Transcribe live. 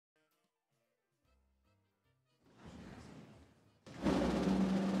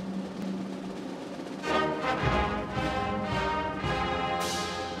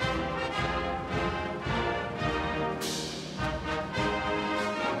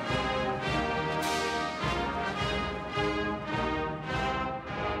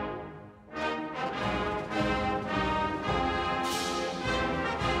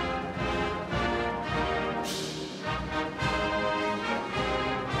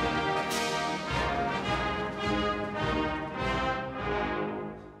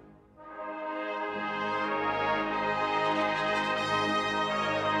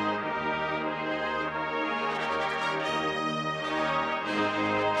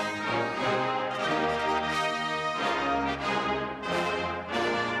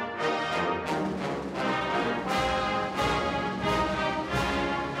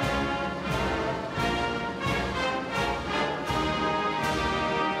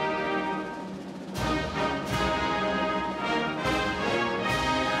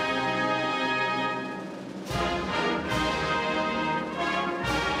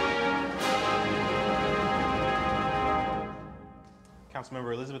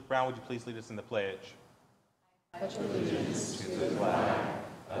Councilmember Elizabeth Brown, would you please lead us in the pledge? I pledge allegiance to the flag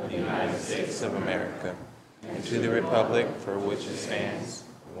of the United States of America and to the republic for which it stands,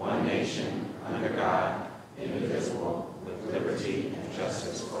 one nation, under God, indivisible, with liberty and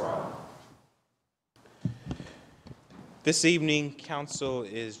justice for all. This evening, Council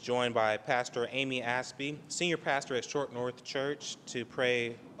is joined by Pastor Amy Aspey, Senior Pastor at Short North Church, to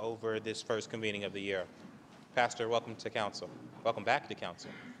pray over this first convening of the year. Pastor, welcome to Council. Welcome back to Council.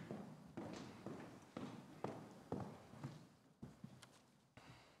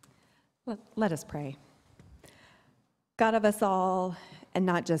 Let us pray. God of us all, and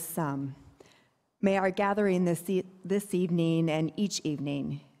not just some, may our gathering this evening and each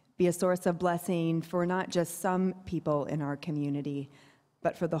evening be a source of blessing for not just some people in our community,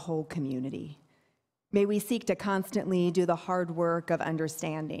 but for the whole community. May we seek to constantly do the hard work of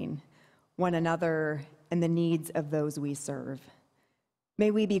understanding one another and the needs of those we serve.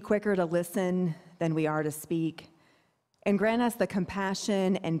 May we be quicker to listen than we are to speak, and grant us the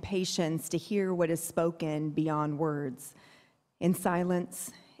compassion and patience to hear what is spoken beyond words, in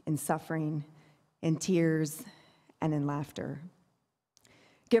silence, in suffering, in tears, and in laughter.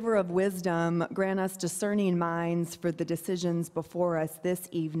 Giver of wisdom, grant us discerning minds for the decisions before us this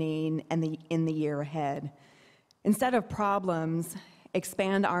evening and in the year ahead. Instead of problems,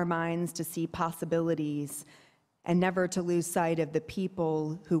 expand our minds to see possibilities and never to lose sight of the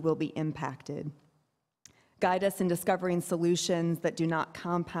people who will be impacted. Guide us in discovering solutions that do not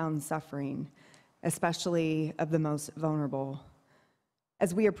compound suffering, especially of the most vulnerable.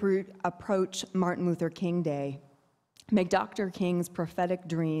 As we approach Martin Luther King Day, may Dr. King's prophetic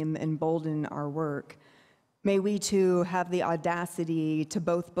dream embolden our work. May we too have the audacity to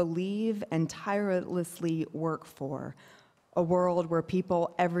both believe and tirelessly work for a world where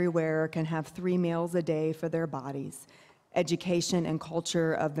people everywhere can have 3 meals a day for their bodies, education and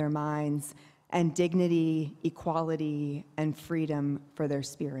culture of their minds, and dignity, equality, and freedom for their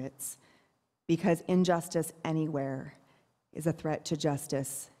spirits. Because injustice anywhere is a threat to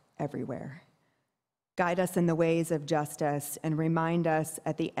justice everywhere. Guide us in the ways of justice and remind us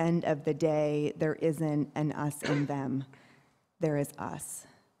at the end of the day, there isn't an us and them, there is us.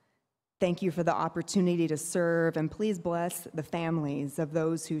 Thank you for the opportunity to serve, and please bless the families of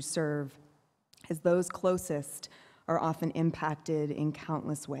those who serve, as those closest are often impacted in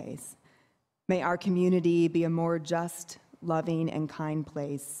countless ways. May our community be a more just, loving, and kind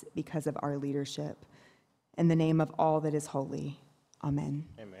place because of our leadership. In the name of all that is holy, amen.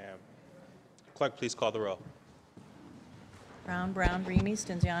 Amen. Clerk, please call the roll. Brown, Remy,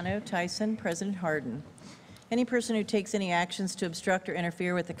 Stenziano, Tyson, President Harden. Any person who takes any actions to obstruct or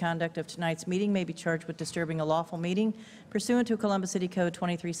interfere with the conduct of tonight's meeting may be charged with disturbing a lawful meeting pursuant to Columbus City Code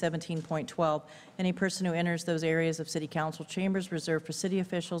 2317.12. Any person who enters those areas of City Council chambers reserved for city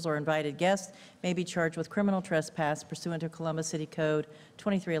officials or invited guests may be charged with criminal trespass pursuant to Columbus City Code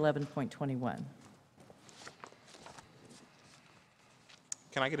 2311.21.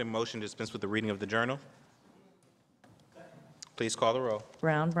 Can I get a motion to dispense with the reading of the journal? Please call the roll.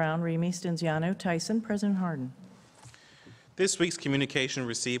 Brown, Remy, Stenziano, Tyson, President Harden. This week's communication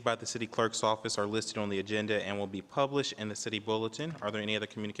received by the City Clerk's office are listed on the agenda and will be published in the City Bulletin. Are there any other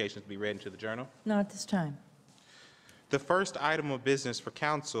communications to be read into the journal? Not at this time. The first item of business for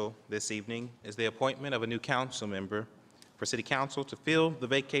Council this evening is the appointment of a new council member for City Council to fill the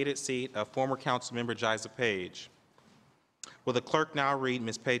vacated seat of former Councilmember Jiza Page. Will the clerk now read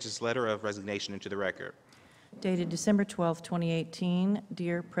Ms. Page's letter of resignation into the record? Dated December 12, 2018.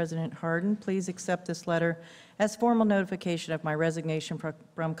 Dear President Harden, please accept this letter as formal notification of my resignation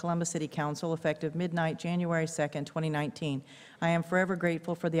from Columbus City Council effective midnight, January 2, 2019. I am forever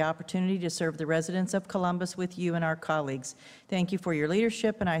grateful for the opportunity to serve the residents of Columbus with you and our colleagues. Thank you for your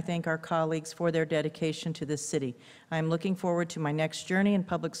leadership, and I thank our colleagues for their dedication to this city. I am looking forward to my next journey in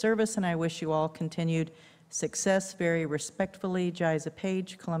public service, and I wish you all continued success. Very respectfully, Jiza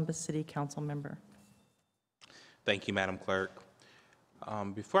Page, Columbus City Council member. Thank you, Madam Clerk.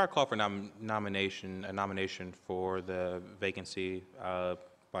 Before I call for a nomination for the vacancy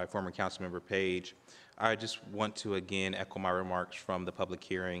by former Councilmember Page, I just want to again echo my remarks from the public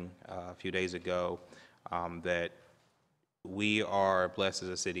hearing a few days ago that we are blessed as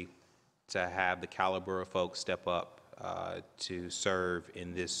a city to have the caliber of folks step up to serve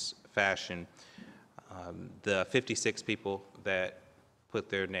in this fashion. The 56 people that put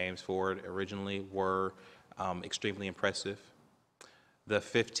their names forward originally were extremely impressive. The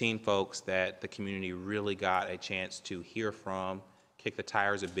 15 folks that the community really got a chance to hear from, kick the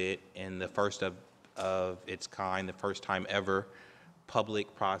tires a bit in the first of its kind, the first time ever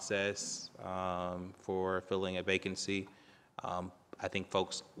public process for filling a vacancy. I think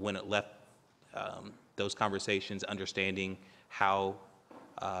folks, when it left those conversations, understanding how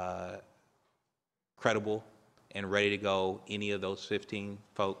credible and ready to go any of those 15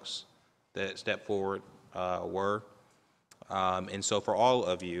 folks that stepped forward were. And so for all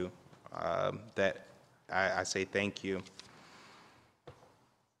of you, that I say thank you.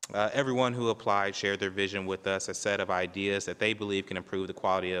 Everyone who applied shared their vision with us, a set of ideas that they believe can improve the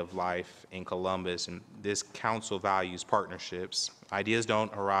quality of life in Columbus. And this council values partnerships. Ideas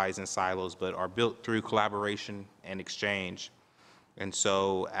don't arise in silos, but are built through collaboration and exchange. And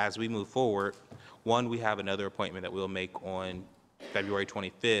so as we move forward, one, we have another appointment that we'll make on February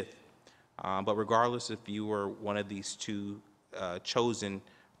 25th. But regardless if you were one of these two chosen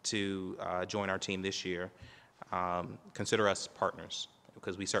to join our team this year, consider us partners,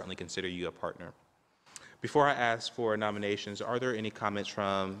 because we certainly consider you a partner. Before I ask for nominations, are there any comments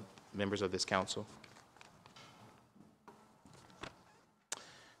from members of this council?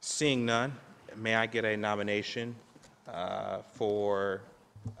 Seeing none, may I get a nomination I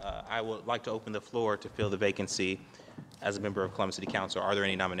would like to open the floor to fill the vacancy as a member of Columbus City Council. Are there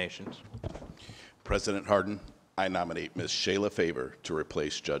any nominations? President Hardin, I nominate Ms. Shayla Favor to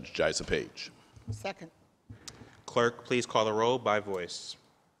replace Judge Jiza Page. Second. Clerk, please call the roll by voice.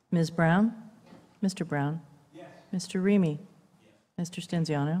 Ms. Brown? Mr. Brown? Yes. Mr. Remy? Yes. Mr.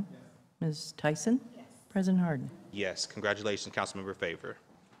 Stenziano? Yes. Ms. Tyson? Yes. President Hardin? Yes. Congratulations, Councilmember Favor.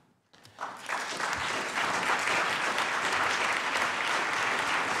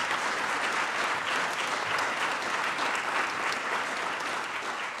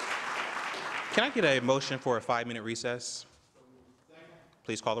 Can I get a motion for a 5-minute recess?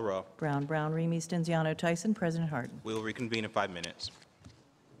 Please call the roll. Brown, Remy, Stenziano, Tyson, President Hardin. We will reconvene in 5 minutes.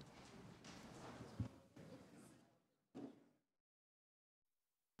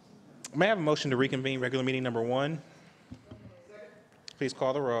 May I have a motion to reconvene regular meeting number 1? Please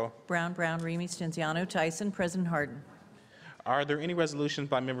call the roll. Brown, Remy, Stenziano, Tyson, President Hardin. Are there any resolutions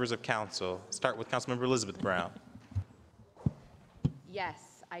by members of council? Start with Councilmember Elizabeth Brown.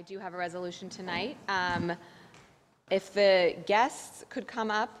 Yes, I do have a resolution tonight. If the guests could come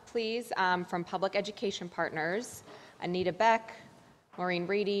up, please, from Public Education Partners, Anita Beck, Maureen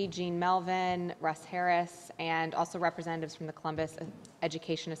Reedy, Jean Melvin, Russ Harris, and also representatives from the Columbus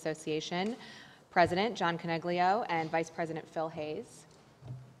Education Association, President John Coneglio and Vice President Phil Hayes.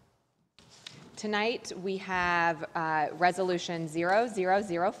 Tonight we have Resolution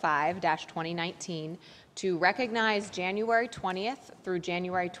 0005-2019 to recognize January 20th through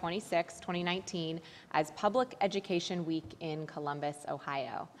January 26, 2019 as Public Education Week in Columbus,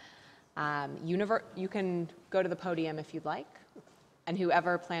 Ohio. You can go to the podium if you'd like, and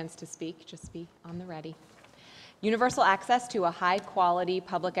whoever plans to speak, just be on the ready. Universal access to a high-quality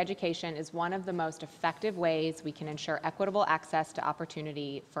public education is one of the most effective ways we can ensure equitable access to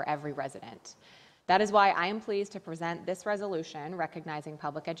opportunity for every resident. That is why I am pleased to present this resolution recognizing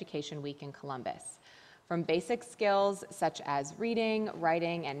Public Education Week in Columbus. From basic skills such as reading,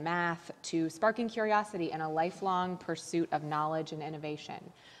 writing, and math, to sparking curiosity and a lifelong pursuit of knowledge and innovation,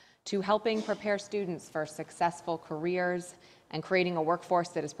 to helping prepare students for successful careers and creating a workforce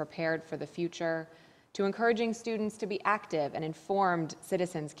that is prepared for the future, to encouraging students to be active and informed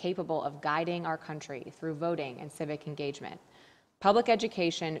citizens capable of guiding our country through voting and civic engagement. Public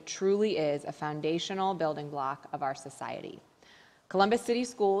education truly is a foundational building block of our society. Columbus City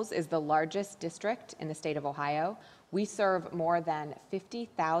Schools is the largest district in the state of Ohio. We serve more than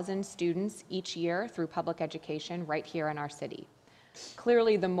 50,000 students each year through public education right here in our city.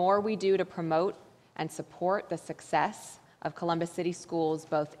 Clearly, the more we do to promote and support the success of Columbus City Schools,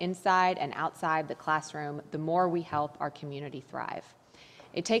 both inside and outside the classroom, the more we help our community thrive.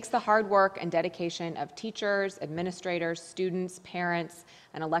 It takes the hard work and dedication of teachers, administrators, students, parents,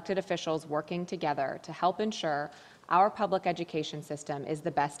 and elected officials working together to help ensure our public education system is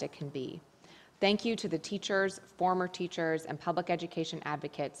the best it can be. Thank you to the teachers, former teachers, and public education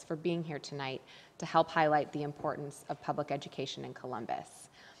advocates for being here tonight to help highlight the importance of public education in Columbus.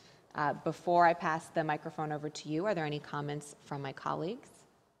 Before I pass the microphone over to you, are there any comments from my colleagues?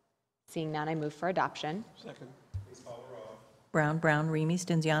 Seeing none, I move for adoption. Second. Please call the roll. Brown, Remy,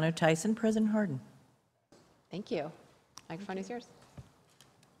 Stenziano, Tyson, President Hardin. Thank you. Microphone is yours.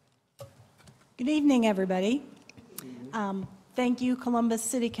 Good evening, everybody. Thank you, Columbus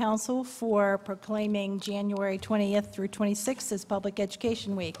City Council, for proclaiming January 20th through 26th as Public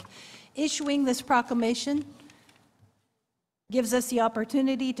Education Week. Issuing this proclamation gives us the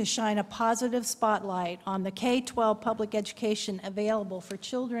opportunity to shine a positive spotlight on the K-12 public education available for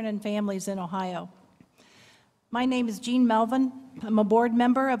children and families in Ohio. My name is Jean Melvin. I'm a board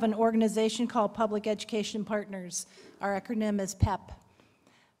member of an organization called Public Education Partners. Our acronym is PEP.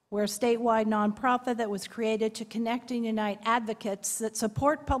 We're a statewide nonprofit that was created to connect and unite advocates that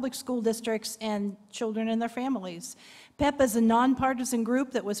support public school districts and children and their families. PEP is a nonpartisan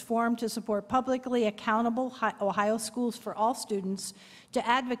group that was formed to support publicly accountable Ohio schools for all students, to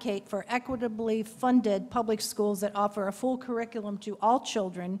advocate for equitably funded public schools that offer a full curriculum to all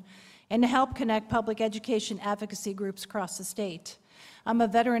children, and to help connect public education advocacy groups across the state. I'm a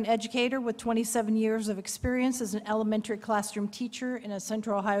veteran educator with 27 years of experience as an elementary classroom teacher in a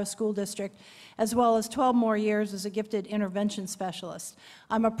Central Ohio school district, as well as 12 more years as a gifted intervention specialist.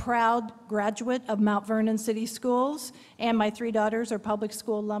 I'm a proud graduate of Mount Vernon City Schools, and my 3 daughters are public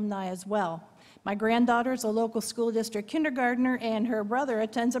school alumni as well. My granddaughter is a local school district kindergartner, and her brother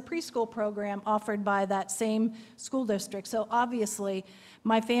attends a preschool program offered by that same school district. So obviously,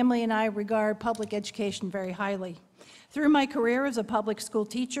 my family and I regard public education very highly. Through my career as a public school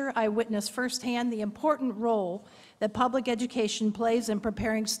teacher, I witnessed firsthand the important role that public education plays in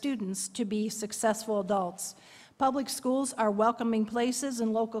preparing students to be successful adults. Public schools are welcoming places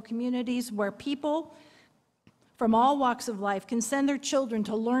in local communities where people from all walks of life can send their children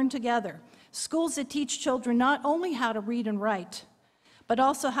to learn together. Schools that teach children not only how to read and write, but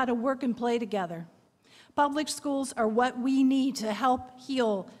also how to work and play together. Public schools are what we need to help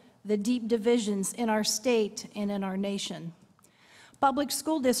heal the deep divisions in our state and in our nation. Public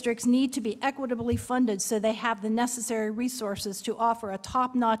school districts need to be equitably funded so they have the necessary resources to offer a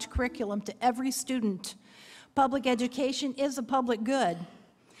top-notch curriculum to every student. Public education is a public good,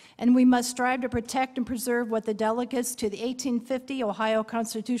 and we must strive to protect and preserve what the delegates to the 1850 Ohio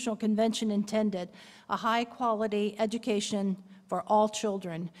Constitutional Convention intended, a high-quality education for all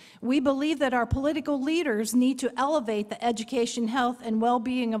children. We believe that our political leaders need to elevate the education, health, and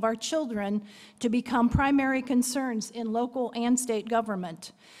well-being of our children to become primary concerns in local and state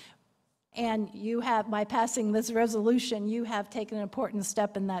government. And you have, by passing this resolution, you have taken an important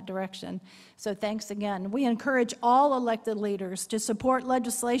step in that direction. So thanks again. We encourage all elected leaders to support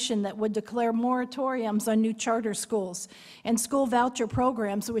legislation that would declare moratoriums on new charter schools and school voucher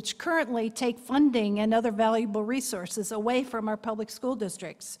programs, which currently take funding and other valuable resources away from our public school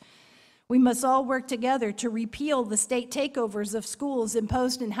districts. We must all work together to repeal the state takeovers of schools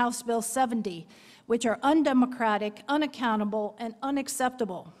imposed in House Bill 70, which are undemocratic, unaccountable, and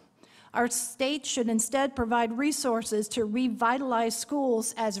unacceptable. Our state should instead provide resources to revitalize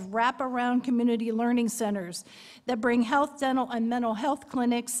schools as wraparound community learning centers that bring health, dental, and mental health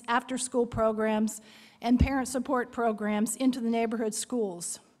clinics, after-school programs, and parent support programs into the neighborhood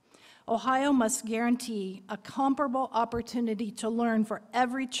schools. Ohio must guarantee a comparable opportunity to learn for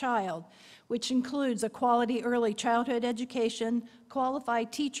every child, which includes a quality early childhood education,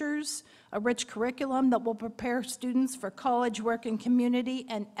 qualified teachers, a rich curriculum that will prepare students for college, work, and community,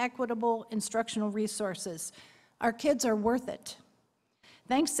 and equitable instructional resources. Our kids are worth it.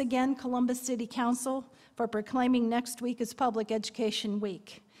 Thanks again, Columbus City Council, for proclaiming next week as Public Education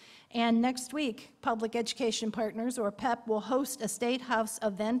Week. And next week, Public Education Partners, or PEP, will host a State House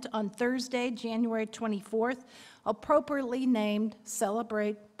event on Thursday, January 24th, appropriately named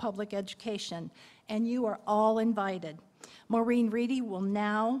Celebrate Public Education, and you are all invited. Maureen Reedy will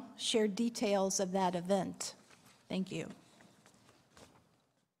now share details of that event. Thank you.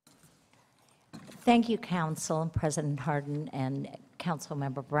 Thank you, Council, President Hardin, and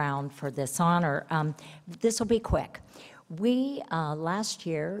Councilmember Brown for this honor. This will be quick. We, last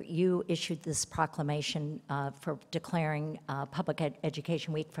year, you issued this proclamation for declaring Public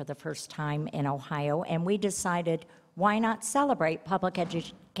Education Week for the first time in Ohio, and we decided, why not celebrate public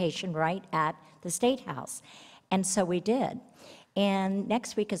education right at the State House? And so we did. And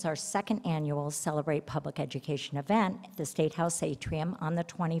next week is our second annual Celebrate Public Education event at the State House atrium on the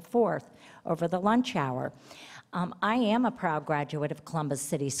 24th over the lunch hour. I am a proud graduate of Columbus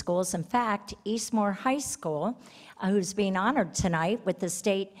City Schools. In fact, Eastmore High School, who's being honored tonight with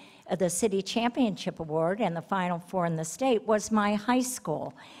the City Championship Award and the Final Four in the state, was my high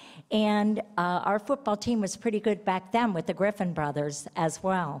school. And our football team was pretty good back then with the Griffin brothers as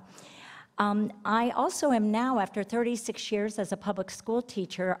well. I also am now, after 36 years as a public school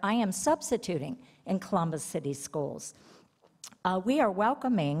teacher, I am substituting in Columbus City Schools. We are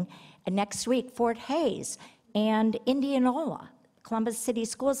welcoming next week Fort Hays and Indianola, Columbus City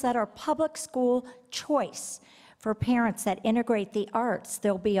Schools that are public school choice for parents that integrate the arts.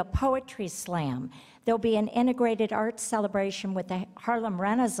 There'll be a poetry slam. There'll be an integrated arts celebration with the Harlem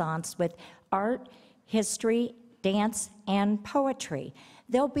Renaissance with art, history, dance, and poetry.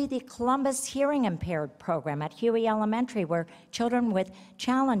 There'll be the Columbus Hearing Impaired program at Huey Elementary, where children with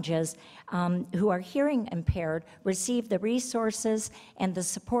challenges who are hearing impaired receive the resources and the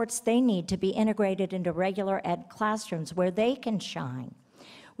supports they need to be integrated into regular ed classrooms where they can shine.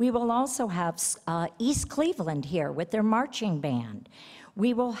 We will also have East Cleveland here with their marching band.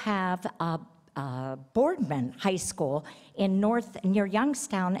 We will have Boardman High School near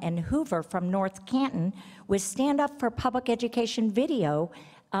Youngstown and Hoover from North Canton with Stand Up for Public Education video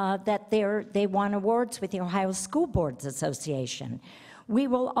that they won awards with the Ohio School Boards Association. We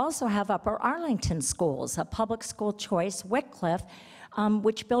will also have Upper Arlington Schools, a public school choice, Wycliffe,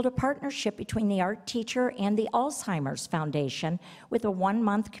 which build a partnership between the art teacher and the Alzheimer's Foundation with a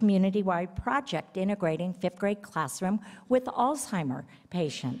 1-month community-wide project integrating 5th grade classroom with Alzheimer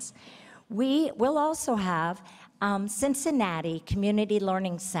patients. We will also have Cincinnati Community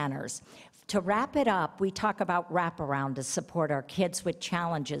Learning Centers. To wrap it up, we talk about wraparound to support our kids with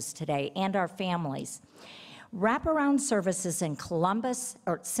challenges today and our families. Wraparound services in Columbus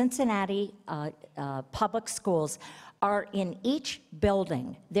or Cincinnati public schools are in each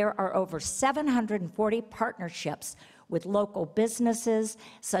building. There are over 740 partnerships with local businesses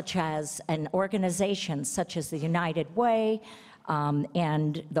and organizations such as the United Way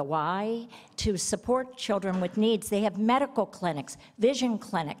and the Y to support children with needs. They have medical clinics, vision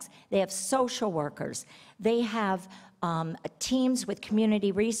clinics, they have social workers, they have teams with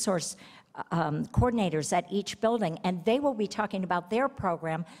community resource coordinators at each building, and they will be talking about their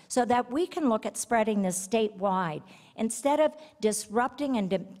program so that we can look at spreading this statewide. Instead of disrupting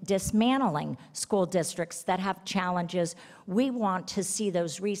and dismantling school districts that have challenges, we want to see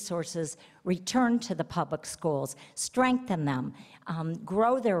those resources return to the public schools, strengthen them,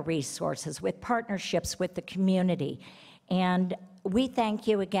 grow their resources with partnerships with the community. And we thank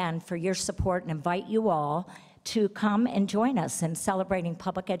you again for your support and invite you all to come and join us in celebrating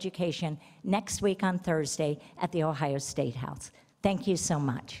public education next week on Thursday at the Ohio State House. Thank you so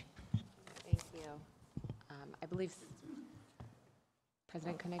much. Thank you. I believe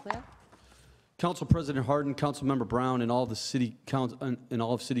President Coniglio. Council President Hardin, Councilmember Brown, and all of City Council,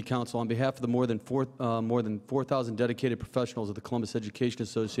 on behalf of the more than 4,000 dedicated professionals of the Columbus Education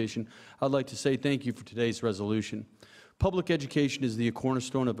Association, I'd like to say thank you for today's resolution. Public education is the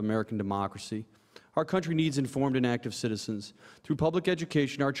cornerstone of American democracy. Our country needs informed and active citizens. Through public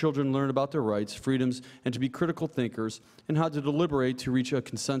education, our children learn about their rights, freedoms, and to be critical thinkers, and how to deliberate to reach a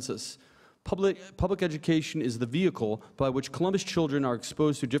consensus. Public education is the vehicle by which Columbus children are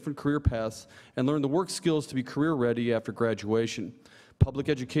exposed to different career paths and learn the work skills to be career ready after graduation. Public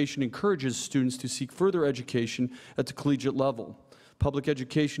education encourages students to seek further education at the collegiate level. Public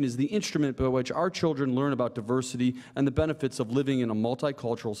education is the instrument by which our children learn about diversity and the benefits of living in a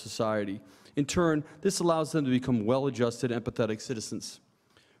multicultural society. In turn, this allows them to become well-adjusted, empathetic citizens.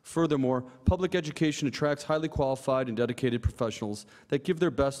 Furthermore, public education attracts highly qualified and dedicated professionals that give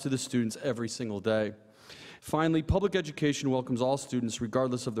their best to the students every single day. Finally, public education welcomes all students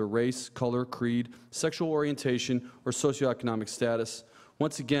regardless of their race, color, creed, sexual orientation, or socioeconomic status.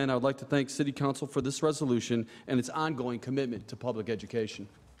 Once again, I would like to thank City Council for this resolution and its ongoing commitment to public education.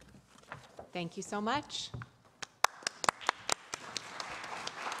 Thank you so much.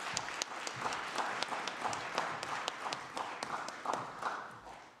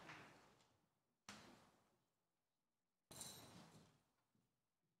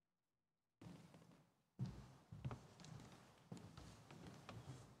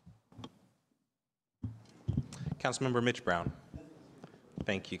 Councilmember Mitch Brown.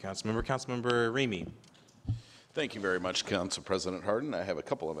 Thank you, Councilmember. Councilmember Remy. Thank you very much, Council President Hardin. I have a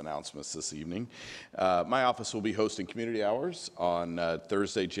couple of announcements this evening. My office will be hosting community hours on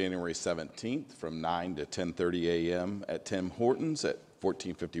Thursday, January 17th from 9 to 10:30 a.m. at Tim Hortons at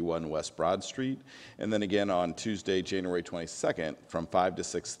 1451 West Broad Street, and then again on Tuesday, January 22nd from 5 to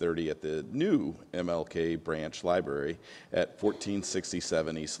 6:30 at the new MLK Branch Library at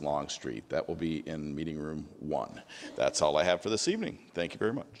 1467 East Long Street. That will be in Meeting Room 1. That's all I have for this evening. Thank you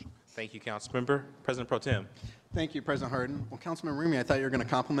very much. Thank you, Councilmember. President Pro Tem. Thank you, President Hardin. Well, Councilman Remy, I thought you were going to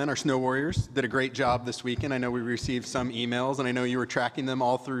compliment our snow warriors. Did a great job this weekend. I know we received some emails, and I know you were tracking them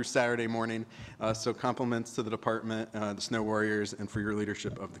all through Saturday morning. So compliments to the department, the snow warriors, and for your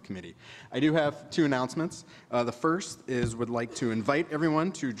leadership of the committee. I do have two announcements. The first is would like to invite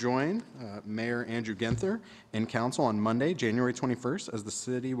everyone to join Mayor Andrew Ginther in council on Monday, January 21st, as the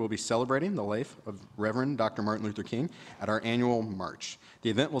city will be celebrating the life of Reverend Dr. Martin Luther King at our annual march. The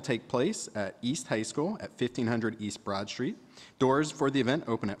event will take place at East High School at 1500 East Broad Street. Doors for the event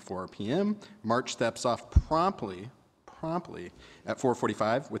open at 4 p.m. March steps off promptly promptly at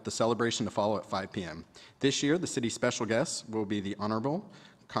 4:45, with the celebration to follow at 5 p.m. This year, the city's special guest will be the Honorable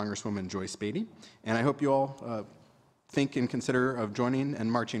Congresswoman Joyce Beatty, and I hope you all think and consider of joining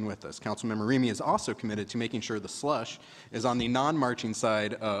and marching with us. Councilmember Remy is also committed to making sure the slush is on the non-marching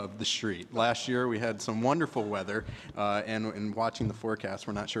side of the street. Last year, we had some wonderful weather, and watching the forecast,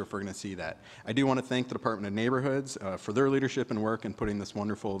 we're not sure if we're going to see that. I do want to thank the Department of Neighborhoods for their leadership and work in putting this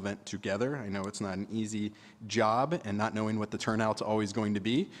wonderful event together. I know it's not an easy job and not knowing what the turnout's always going to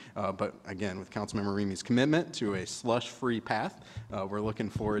be, but again, with Councilmember Remy's commitment to a slush-free path, we're looking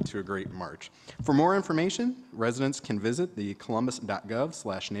forward to a great march. For more information, residents can visit the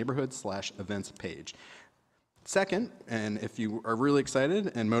columbus.gov/neighborhood/events page. Second, and if you are really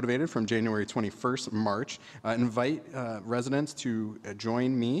excited and motivated from January 21st March, invite residents to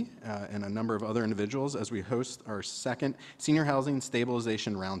join me and a number of other individuals as we host our second Senior Housing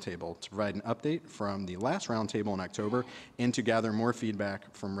Stabilization Roundtable to provide an update from the last roundtable in October and to gather more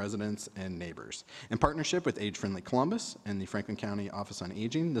feedback from residents and neighbors. In partnership with Age Friendly Columbus and the Franklin County Office on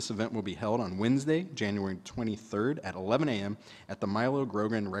Aging, this event will be held on Wednesday, January 23rd at 11 a.m. at the Milo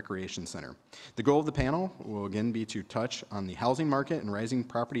Grogan Recreation Center. The goal of the panel will again be to touch on the housing market and rising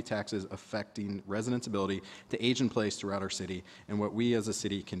property taxes affecting residents' ability to age in place throughout our city and what we as a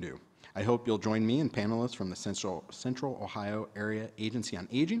city can do. I hope you'll join me and panelists from the Central Ohio Area Agency on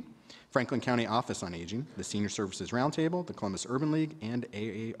Aging, Franklin County Office on Aging, the Senior Services Roundtable, the Columbus Urban League, and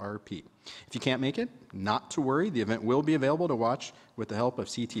AARP. If you can't make it, not to worry, the event will be available to watch with the help of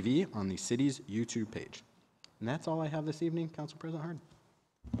CTV on the city's YouTube page. And that's all I have this evening, Council President Hardin.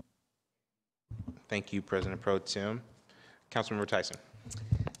 Thank you, President Pro Tem. Councilmember Tyson.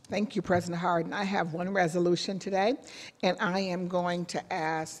 Thank you, President Hardin. I have one resolution today, and I am going to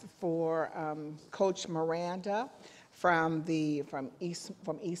ask for Coach Miranda from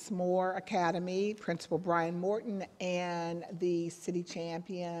Eastmore Academy, Principal Brian Morton, and the city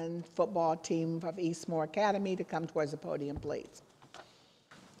champion football team of Eastmore Academy to come towards the podium, please.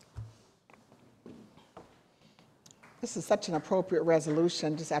 This is such an appropriate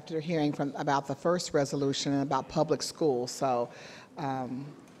resolution just after hearing about the first resolution and about public schools. So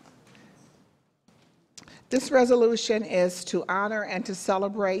this resolution is to honor and to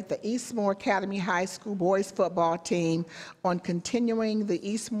celebrate the Eastmore Academy High School boys football team on continuing the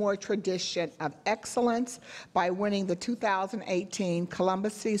Eastmore tradition of excellence by winning the 2018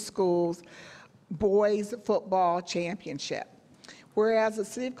 Columbus City Schools Boys Football Championship. Whereas the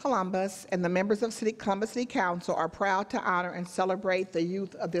City of Columbus and the members of Columbus City Council are proud to honor and celebrate the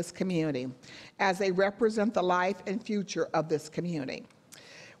youth of this community as they represent the life and future of this community.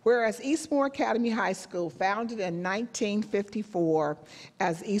 Whereas Eastmore Academy High School, founded in 1954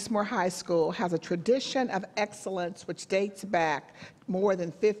 as Eastmore High School, has a tradition of excellence which dates back more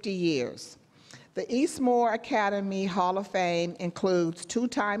than 50 years. The Eastmore Academy Hall of Fame includes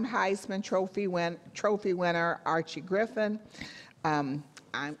two-time Heisman Trophy winner Archie Griffin. I'm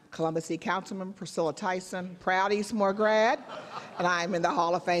Columbus City Councilmember Priscilla Tyson, proud Eastmore grad, and I'm in the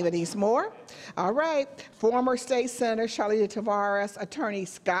Hall of Fame at Eastmore. All right, former State Senator Charlita Tavares, Attorney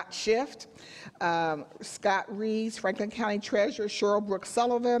Scott Schiff, Scott Reeves, Franklin County Treasurer Cheryl Brooks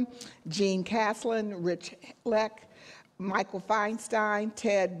Sullivan, Gene Caslin, Rich Leck, Michael Feinstein,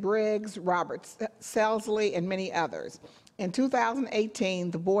 Ted Briggs, Robert Selsley, and many others. In 2018,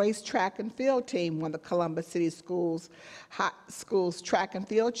 the boys track and field team won the Columbus City Schools Track and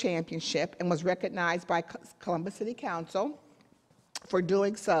Field Championship and was recognized by Columbus City Council for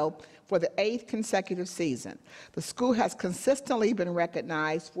doing so for the 8th consecutive season. The school has consistently been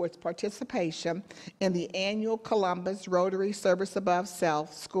recognized for its participation in the annual Columbus Rotary Service Above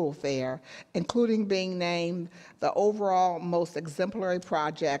Self School Fair, including being named the overall most exemplary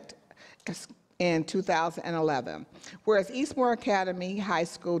project in 2011. Whereas Eastmore Academy High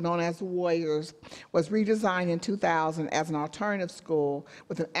School, known as the Warriors, was redesigned in 2000 as an alternative school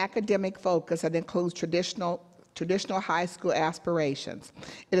with an academic focus that includes traditional high school aspirations.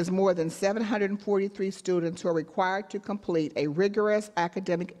 It has more than 743 students who are required to complete a rigorous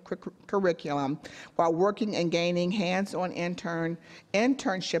academic curriculum while working and gaining hands-on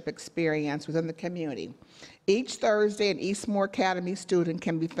internship experience within the community. Each Thursday, an Eastmore Academy student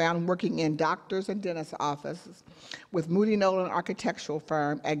can be found working in doctors and dentist offices with Moody Nolan Architectural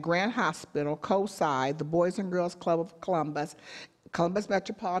Firm at Grant Hospital, COSI, the Boys and Girls Club of Columbus, Columbus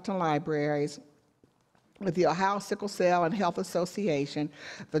Metropolitan Libraries, with the Ohio Sickle Cell and Health Association,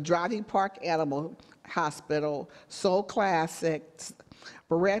 the Driving Park Animal Hospital, Soul Classics,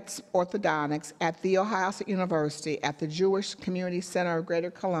 Barrett's Orthodontics, at The Ohio State University, at the Jewish Community Center of Greater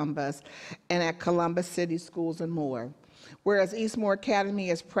Columbus, and at Columbus City Schools and more. Whereas Eastmoor Academy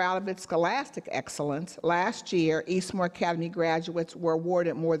is proud of its scholastic excellence, last year, Eastmoor Academy graduates were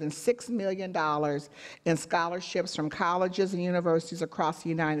awarded more than $6 million in scholarships from colleges and universities across the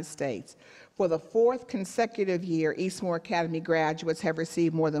United States. For the fourth consecutive year, Eastmoor Academy graduates have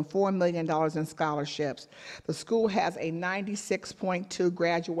received more than $4 million in scholarships. The school has a 96.2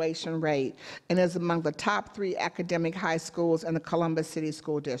 graduation rate and is among the top 3 academic high schools in the Columbus City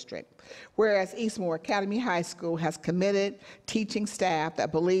School District. Whereas Eastmoor Academy High School has committed teaching staff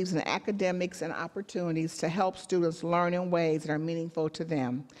that believes in academics and opportunities to help students learn in ways that are meaningful to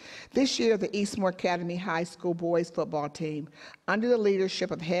them. This year, the Eastmoor Academy High School boys football team, under the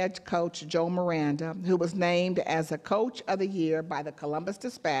leadership of head coach Joe Miranda, who was named as a Coach of the Year by the Columbus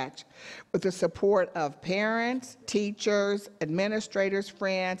Dispatch, with the support of parents, teachers, administrators,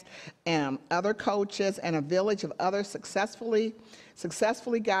 friends, and other coaches, and a village of others successfully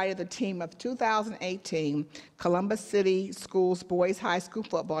guided the team of 2018 Columbus City Schools Boys High School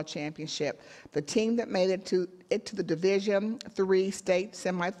Football Championship, the team that made it to the Division III state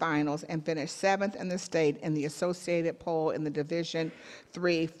semifinals and finished 7th in the state in the Associated poll in the Division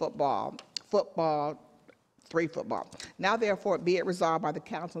III football. Now, therefore, be it resolved by the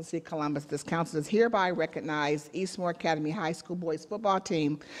Council of the City of Columbus, this council does hereby recognize Eastmoor Academy High School boys football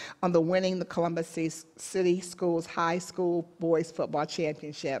team on the winning the Columbus City Schools High School Boys Football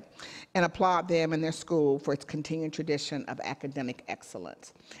Championship and applaud them and their school for its continued tradition of academic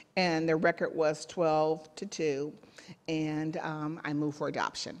excellence. And the record was 12-2, and I move for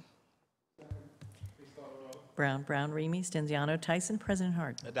adoption. Brown, Remy, Stenziano, Tyson, President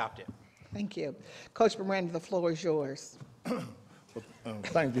Harden. Adopted. Thank you. Coach Miranda, the floor is yours.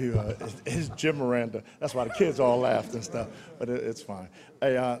 Thank you. It's Jim Miranda. That's why the kids all laughed and stuff, but it's fine.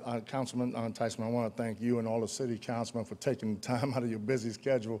 Hey, Councilman Tyson, I want to thank you and all the city councilmen for taking time out of your busy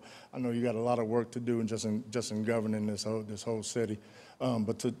schedule. I know you got a lot of work to do just in governing this whole city,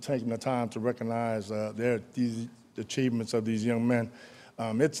 but to taking the time to recognize these achievements of these young men.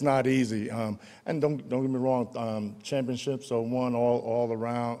 It's not easy, and don't get me wrong. Championships are won all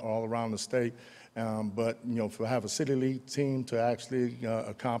around the state, but to have a city league team to actually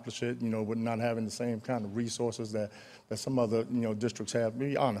accomplish it, with not having the same kind of resources that some other districts have.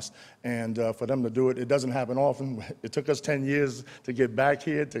 Be honest, and for them to do it, it doesn't happen often. It took us 10 years to get back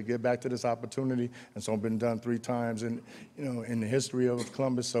here, to get back to this opportunity, and so it's been done 3 times in the history of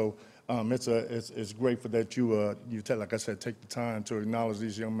Columbus. So. It's grateful that you like I said, take the time to acknowledge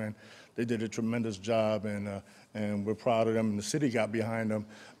these young men. They did a tremendous job, and we're proud of them. And the city got behind them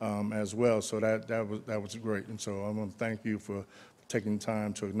as well. So that was great. And so I want to thank you for taking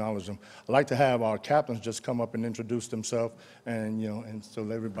time to acknowledge them. I'd like to have our captains just come up and introduce themselves, and so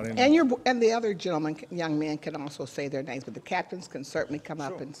let everybody know. And the other young men can also say their names, but the captains can certainly come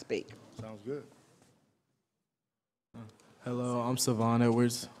up and speak. Sounds good. Hello, I'm Savon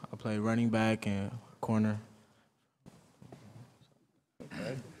Edwards. I play running back and corner.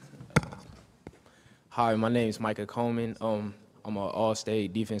 Okay. Hi, my name is Micah Coleman. I'm an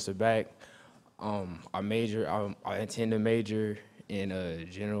all-state defensive back. I intend to major in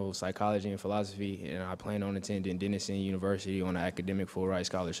general psychology and philosophy, and I plan on attending Denison University on an academic full ride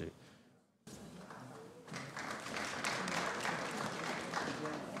scholarship.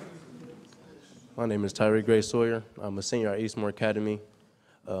 My name is Tyree Gray Sawyer. I'm a senior at Eastmoor Academy.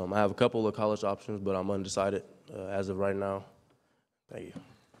 I have a couple of college options, but I'm undecided as of right now. Thank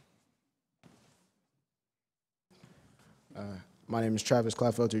you. My name is Travis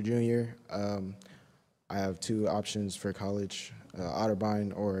Klaffelter Jr. I have 2 options for college,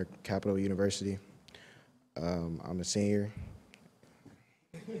 Otterbein or Capital University. I'm a senior.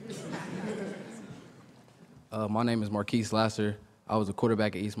 My name is Marquise Lasser. I was a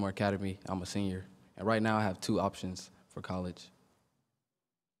quarterback at Eastmoor Academy. I'm a senior. And right now I have 2 options for college.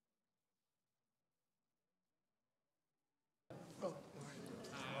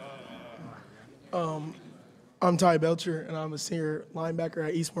 I'm Ty Belcher, and I'm a senior linebacker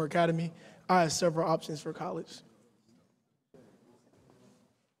at Eastmoor Academy. I have several options for college.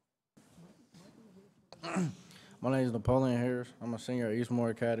 My name is Napoleon Harris. I'm a senior at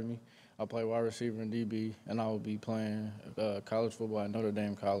Eastmoor Academy. I play wide receiver and DB, and I will be playing college football at Notre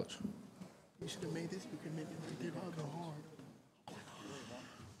Dame College. You should have made this. We could make it right there. That'll go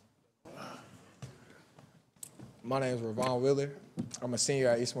hard. My name is Ravon Wheeler. I'm a senior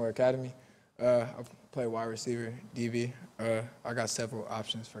at Eastmoor Academy. I play wide receiver, DB. I got several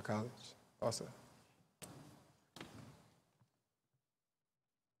options for college also.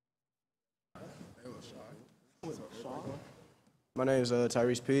 My name is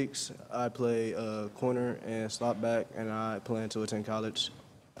Tyrese Peaks. I play corner and slot back, and I plan to attend college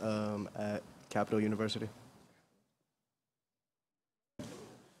at Capital University.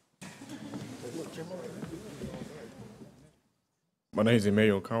 My name is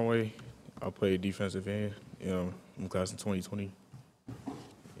Emmanuel Conway. I play defensive end. I'm class in 2020.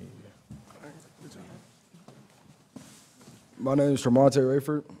 My name is Tremonte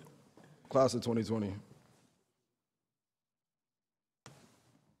Rayford, class of 2020.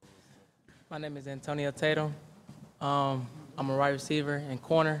 My name is Antonio Tatum. I'm a wide receiver and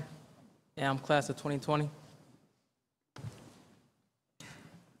corner, and I'm class of 2020.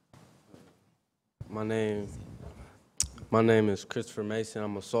 My name is Christopher Mason.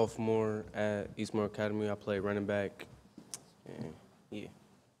 I'm a sophomore at Eastmore Academy. I play running back. And yeah.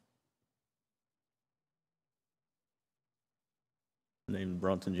 My name is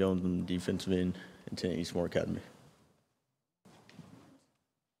Bronson Jones. I'm defensive end at Eastmore Academy.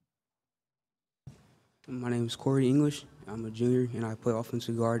 My name is Corey English. I'm a junior, and I play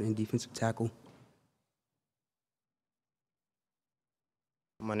offensive guard and defensive tackle.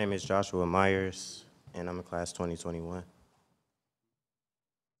 My name is Joshua Myers, and I'm a class 2021.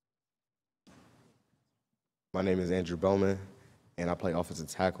 My name is Andrew Bowman, and I play offensive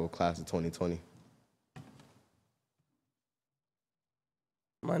tackle, class of 2020.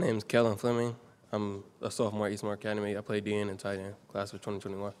 My name is Kellen Fleming. I'm a sophomore at Eastmore Academy. I play DN and tight end, class of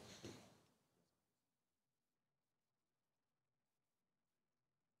 2021.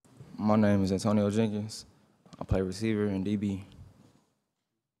 My name is Antonio Jenkins. I play receiver and DB.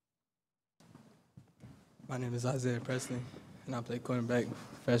 My name is Isaiah Preston, and I play cornerback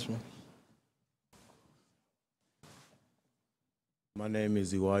freshman. My name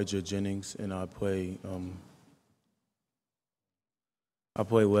is Elijah Jennings, and I play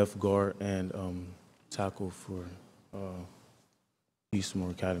left guard and tackle for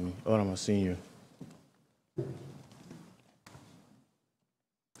Eastmore Academy. Oh, I'm a senior.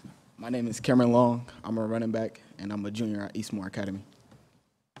 My name is Cameron Long. I'm a running back, and I'm a junior at Eastmore Academy.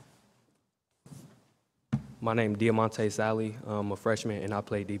 My name is Diamante Sally. I'm a freshman, and I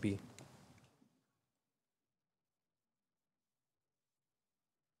play DB.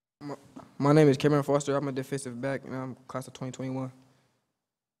 My name is Cameron Foster. I'm a defensive back, and I'm class of 2021.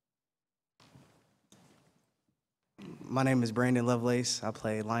 My name is Brandon Lovelace. I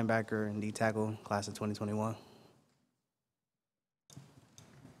play linebacker and D-tackle, class of 2021.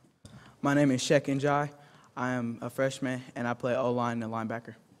 My name is Shek Njai. I am a freshman, and I play O-line and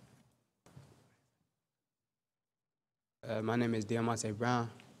linebacker. My name is Diamante Brown.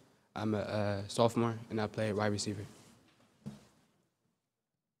 I'm a sophomore, and I play wide receiver.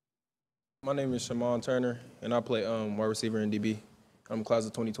 My name is Shamon Turner, and I play wide receiver and DB. I'm class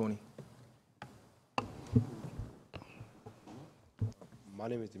of 2020. My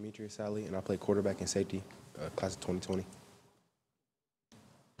name is Demetrius Sally, and I play quarterback and safety, class of 2020.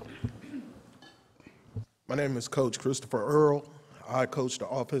 My name is Coach Christopher Earl. I coach the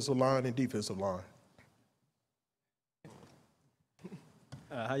offensive line and defensive line.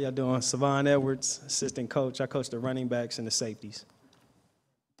 How y'all doing? Savon Edwards, assistant coach. I coach the running backs and the safeties.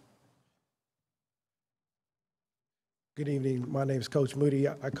 Good evening. My name is Coach Moody.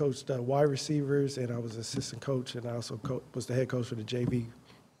 I coached wide receivers, and I was assistant coach, and I also was the head coach for the JV.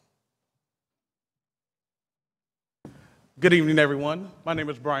 Good evening, everyone. My name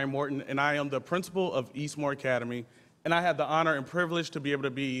is Brian Morton, and I am the principal of Eastmore Academy. And I have the honor and privilege to be able to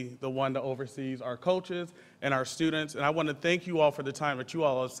be the one that oversees our coaches and our students. And I want to thank you all for the time that you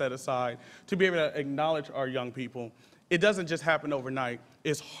all have set aside to be able to acknowledge our young people. It doesn't just happen overnight.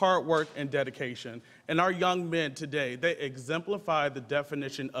 It's hard work and dedication. And our young men today, they exemplify the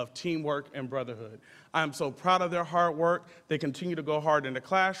definition of teamwork and brotherhood. I'm so proud of their hard work. They continue to go hard in the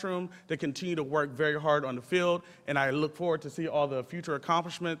classroom. They continue to work very hard on the field. And I look forward to see all the future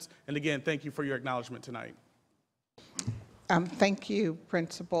accomplishments. And again, thank you for your acknowledgement tonight. Thank you,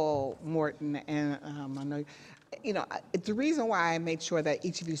 Principal Morton, and I know, it's the reason why I made sure that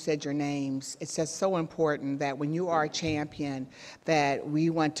each of you said your names. It's just so important that when you are a champion, that we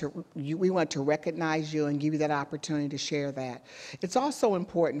want to recognize you and give you that opportunity to share that. It's also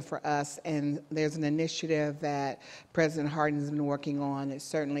important for us, and there's an initiative that President Hardin has been working on.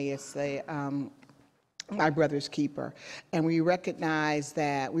 It's the My Brother's Keeper. And we recognize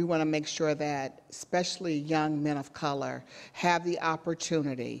that we want to make sure that especially young men of color have the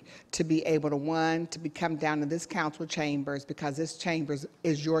opportunity to be able to, one, to come down to this council chambers, because this chamber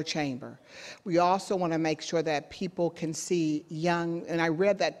is your chamber. We also want to make sure that people can see young, and I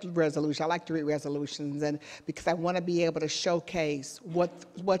read that resolution. I like to read resolutions, and because I want to be able to showcase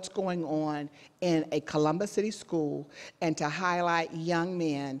what's going on in a Columbus City school and to highlight young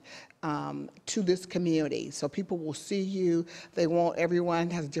men to this community. So people will see you. Everyone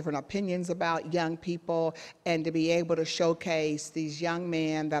has different opinions about young people, and to be able to showcase these young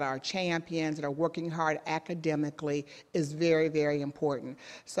men that are champions, that are working hard academically is very, very important.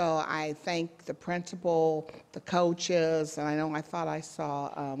 So I thank the principal, the coaches, and I thought I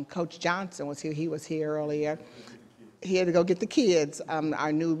saw Coach Johnson was here. He was here earlier. He had to go get the kids.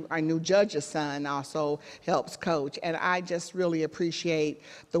 Our new judge's son also helps coach. And I just really appreciate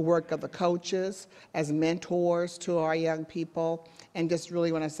the work of the coaches as mentors to our young people, and just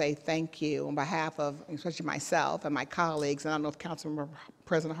really want to say thank you on behalf of especially myself and my colleagues. And I don't know if Councilmember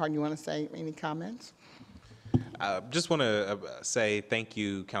President Harden, you want to say any comments? Just want to say thank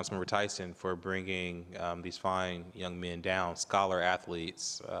you, Councilmember Tyson, for bringing these fine young men down, scholar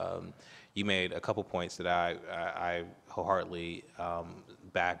athletes. You made a couple points that I wholeheartedly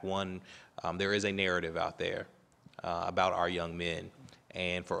back. One, there is a narrative out there about our young men,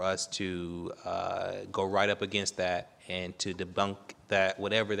 and for us to go right up against that and to debunk that,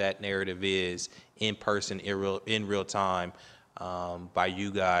 whatever that narrative is, in person, in real time, by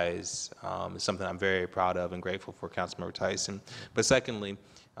you guys, is something I'm very proud of and grateful for, Councilmember Tyson. But secondly,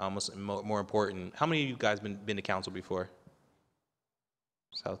 more important, how many of you guys been to council before?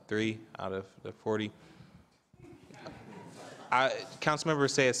 So 3 out of the 40. Councilmember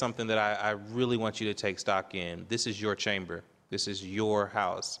said something that I really want you to take stock in. This is your chamber. This is your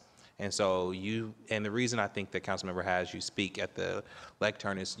house. And so and the reason I think that Councilmember has you speak at the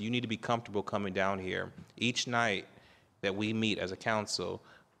lectern is you need to be comfortable coming down here. Each night that we meet as a council,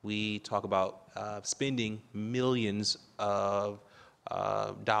 we talk about spending millions of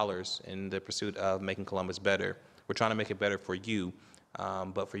dollars in the pursuit of making Columbus better. We're trying to make it better for you.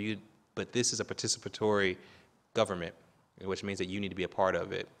 But this is a participatory government, which means that you need to be a part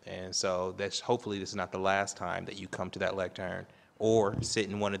of it. And so hopefully this is not the last time that you come to that lectern or sit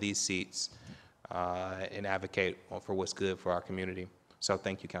in one of these seats and advocate for what's good for our community. So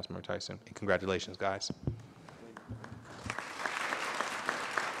thank you, Councilmember Tyson, and congratulations, guys.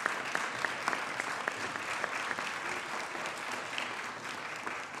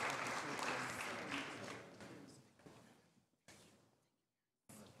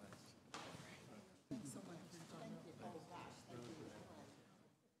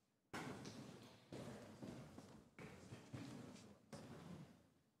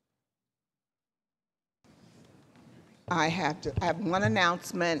 I have one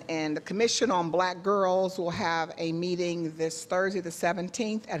announcement, and the Commission on Black Girls will have a meeting this Thursday, the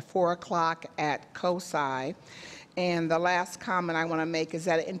 17th at 4 o'clock at COSI. And the last comment I want to make is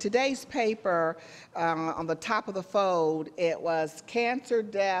that in today's paper, on the top of the fold, it was cancer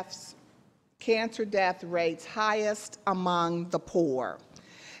death rates highest among the poor.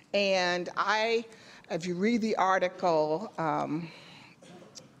 And if you read the article,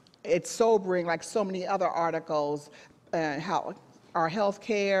 it's sobering, like so many other articles. How our health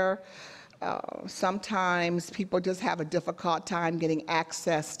care, sometimes people just have a difficult time getting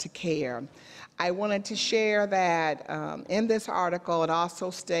access to care. I wanted to share that in this article, it also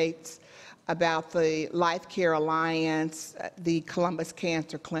states about the Life Care Alliance, the Columbus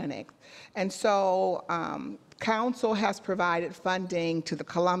Cancer Clinic. And so Council has provided funding to the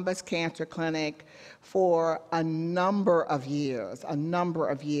Columbus Cancer Clinic for a number of years.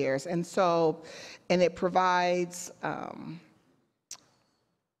 And so, and it provides,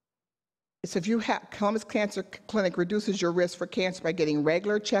 so if you have, Columbus Cancer Clinic reduces your risk for cancer by getting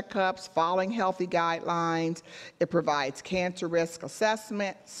regular checkups, following healthy guidelines. It provides cancer risk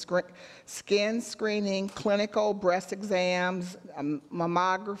assessment, skin screening, clinical breast exams,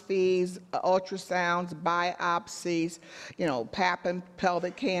 mammographies, ultrasounds, biopsies, pap and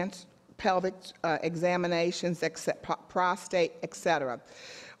pelvic examinations, prostate, etc.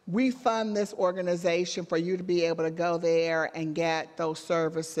 We fund this organization for you to be able to go there and get those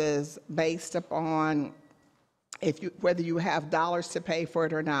services based upon whether you have dollars to pay for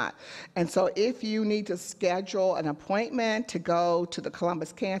it or not. And so if you need to schedule an appointment to go to the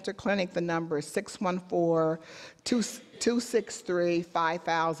Columbus Cancer Clinic, the number is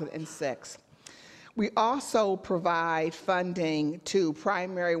 614-263-5006. We also provide funding to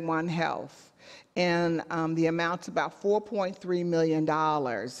Primary One Health. And the amount's about $4.3 million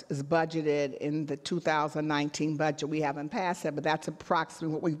is budgeted in the 2019 budget. We haven't passed that, but that's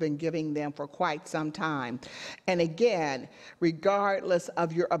approximately what we've been giving them for quite some time. And again, regardless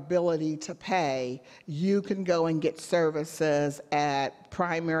of your ability to pay, you can go and get services at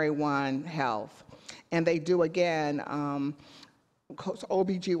Primary One Health. And they do, again,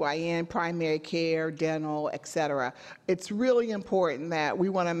 OBGYN, primary care, dental, et cetera. It's really important that we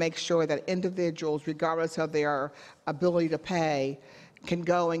want to make sure that individuals, regardless of their ability to pay, can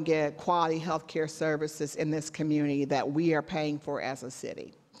go and get quality health care services in this community that we are paying for as a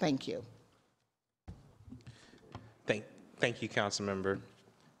city. Thank you. Thank you, Councilmember.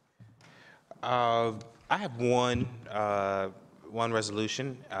 I have one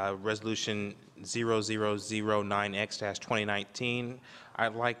resolution, Resolution 0009X-2019.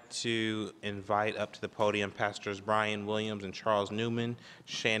 I'd like to invite up to the podium Pastors Brian Williams and Charles Newman,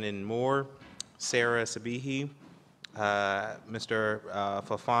 Shannon Moore, Sarah Sabihi, Mr.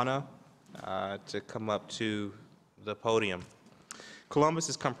 Fafana, to come up to the podium. Columbus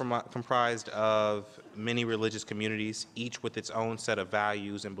is comprised of many religious communities, each with its own set of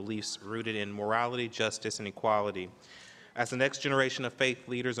values and beliefs rooted in morality, justice, and equality. As the next generation of faith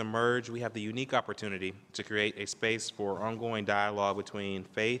leaders emerge, we have the unique opportunity to create a space for ongoing dialogue between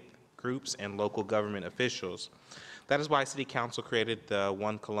faith groups and local government officials. That is why City Council created the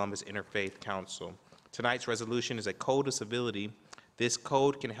One Columbus Interfaith Council. Tonight's resolution is a code of civility. This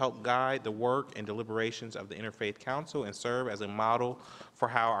code can help guide the work and deliberations of the Interfaith Council and serve as a model for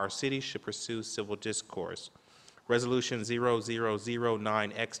how our city should pursue civil discourse. Resolution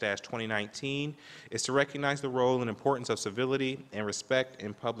 0009X-2019 is to recognize the role and importance of civility and respect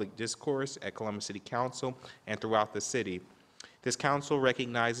in public discourse at Columbus City Council and throughout the city. This council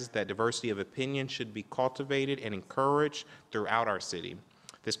recognizes that diversity of opinion should be cultivated and encouraged throughout our city.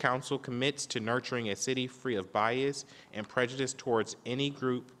 This council commits to nurturing a city free of bias and prejudice towards any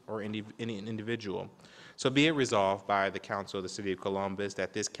group or any individual. So be it resolved by the Council of the City of Columbus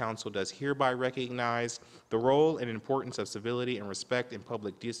that this council does hereby recognize the role and importance of civility and respect in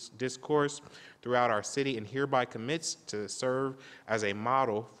public discourse throughout our city and hereby commits to serve as a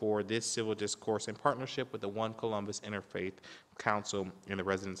model for this civil discourse in partnership with the One Columbus Interfaith Council and the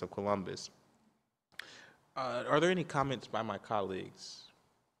residents of Columbus. Are there any comments by my colleagues?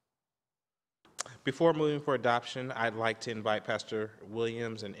 Before moving for adoption, I'd like to invite Pastor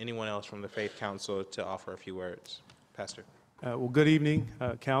Williams and anyone else from the Faith Council to offer a few words. Pastor. Well, good evening,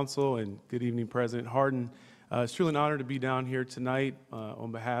 Council, and good evening, President Hardin. It's truly an honor to be down here tonight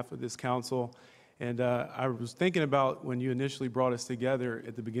on behalf of this Council. And I was thinking about when you initially brought us together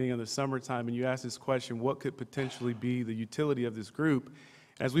at the beginning of the summertime and you asked this question, what could potentially be the utility of this group?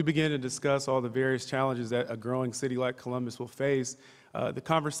 As we begin to discuss all the various challenges that a growing city like Columbus will face, the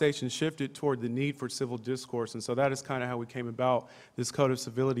conversation shifted toward the need for civil discourse. And so that is kind of how we came about this code of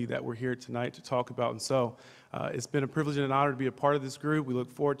civility that we're here tonight to talk about. And so it's been a privilege and an honor to be a part of this group. We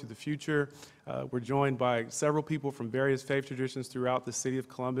look forward to the future. We're joined by several people from various faith traditions throughout the city of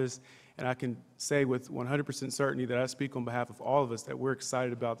Columbus. And I can say with 100% certainty that I speak on behalf of all of us that we're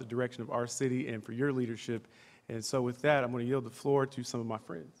excited about the direction of our city and for your leadership. And so with that, I'm going to yield the floor to some of my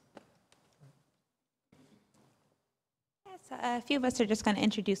friends. A few of us are just going to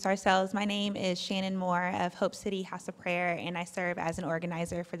introduce ourselves. My name is Shannon Moore of Hope City House of Prayer, and I serve as an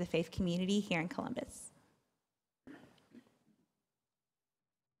organizer for the faith community here in Columbus.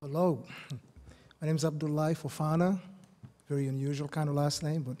 Hello, my name is Abdullah Fofana. Very unusual kind of last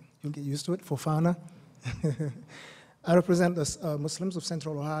name, but you'll get used to it, Fofana. I represent the Muslims of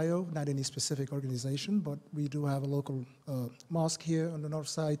Central Ohio, not any specific organization, but we do have a local mosque here on the north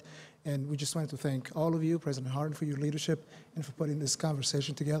side. And we just wanted to thank all of you, President Hardin, for your leadership and for putting this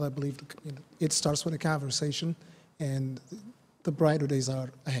conversation together. I believe it starts with a conversation, and the brighter days are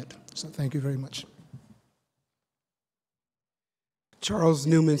ahead. So thank you very much. Charles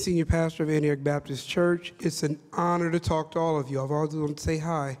Newman, Senior Pastor of Antioch Baptist Church. It's an honor to talk to all of you. I've always wanted to say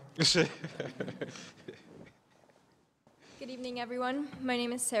hi. Good evening, everyone. My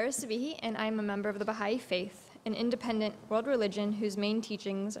name is Sarah Sabihi, and I'm a member of the Baha'i Faith, an independent world religion whose main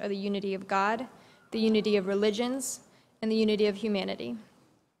teachings are the unity of God, the unity of religions, and the unity of humanity.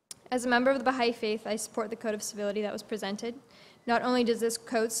 As a member of the Baha'i Faith, I support the Code of Civility that was presented. Not only does this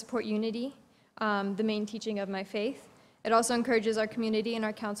code support unity, the main teaching of my faith, it also encourages our community and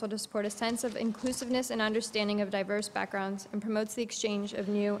our council to support a sense of inclusiveness and understanding of diverse backgrounds and promotes the exchange of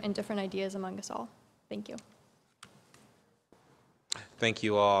new and different ideas among us all. Thank you. Thank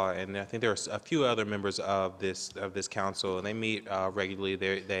you all, and I think there are a few other members of this council, and they meet regularly.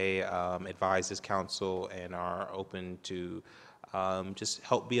 They advise this council and are open to just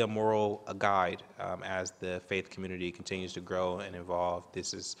help be a moral guide as the faith community continues to grow and evolve.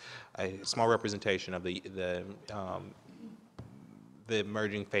 This is a small representation of the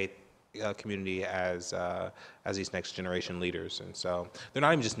emerging faith community as these next generation leaders. And so they're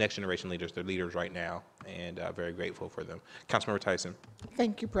not even just next generation leaders, they're leaders right now, and very grateful for them. Councilmember Tyson.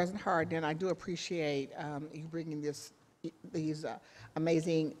 Thank you, President Hardin. I do appreciate you bringing this these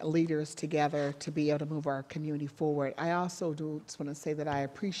amazing leaders together to be able to move our community forward. I also do just want to say that I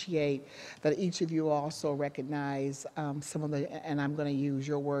appreciate that each of you also recognize some of the, and I'm going to use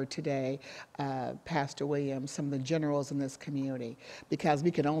your word today, Pastor Williams, some of the generals in this community, because we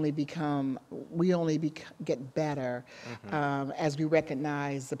can only get better as we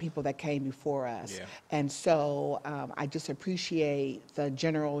recognize the people that came before us. Yeah. And so I just appreciate the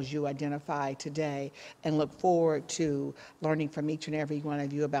generals you identified today and look forward to learning from each and every one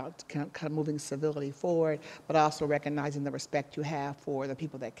of you about kind of moving civility forward, but also recognizing the respect you have for the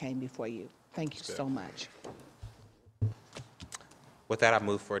people that came before you. Thank you so much. With that, I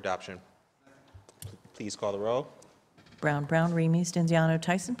move for adoption. Please call the roll. Brown, Brown, Remy, Stenziano,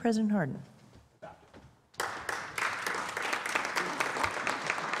 Tyson, President Harden.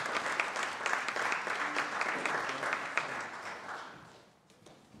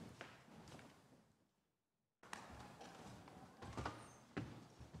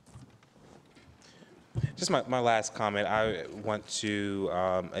 Just my last comment, I want to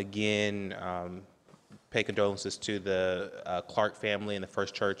again pay condolences to the Clark family and the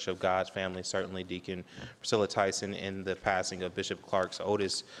First Church of God's family, certainly Deacon Priscilla Tyson, in the passing of Bishop Clark's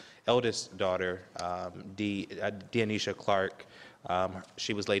eldest daughter, Deanisha Clark.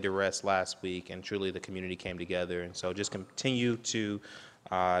 She was laid to rest last week, and truly the community came together. And so just continue to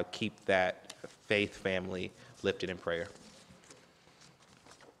keep that faith family lifted in prayer.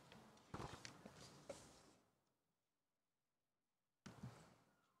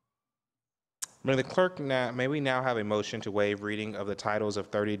 May the clerk may we now have a motion to waive reading of the titles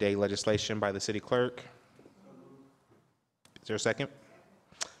of 30-day legislation by the city clerk? Is there a second?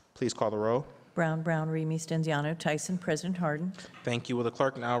 Please call the roll. Brown, Brown, Remy, Stenziano, Tyson, President Harden. Thank you. Will the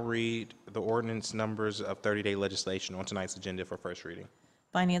clerk now read the ordinance numbers of 30-day legislation on tonight's agenda for first reading?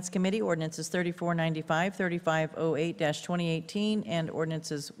 Finance Committee, ordinances 3495, 3508-2018, and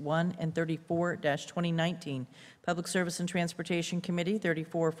ordinances 1 and 34-2019. Public Service and Transportation Committee,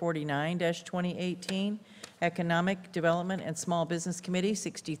 3449-2018. Economic Development and Small Business Committee,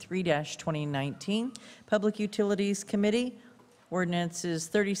 63-2019. Public Utilities Committee, ordinances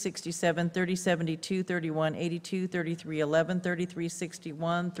 3067, 3072, 3182, 3311,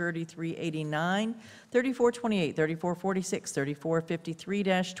 3361, 3389, 3428, 3446,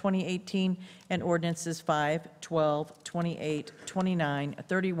 3453-2018, and ordinances 5, 12, 28, 29,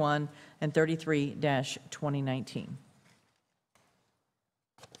 31, and 33-2019.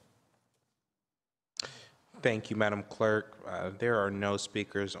 Thank you, Madam Clerk. There are no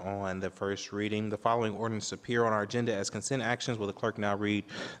speakers on the first reading. The following ordinances appear on our agenda as consent actions. Will the clerk now read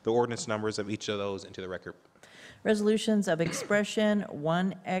the ordinance numbers of each of those into the record? Resolutions of expression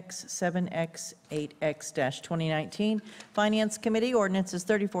 1X, 7X, 8X-2019. Finance Committee, ordinances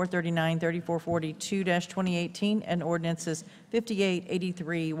 3439, 3442-2018, and ordinances 58,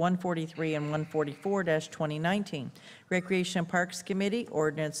 83, 143, and 144-2019. Recreation and Parks Committee,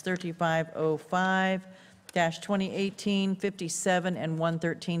 ordinance 3505, 2018, 57, and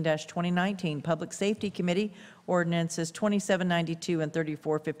 113-2019. Public Safety Committee, ordinances 2792 and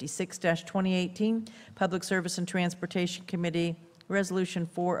 3456-2018. Public Service and Transportation Committee, resolution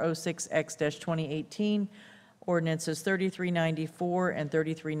 406X-2018. Ordinances 3394 and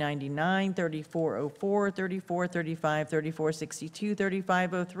 3399, 3404, 3435, 3462,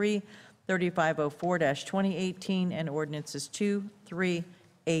 3503, 3504-2018, and ordinances 2, 3,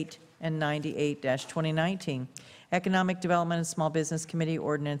 8, and 98-2019. Economic Development and Small Business Committee,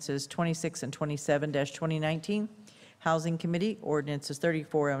 ordinances 26 and 27-2019. Housing Committee, ordinances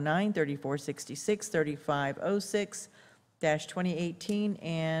 3409, 3466, 3506-2018,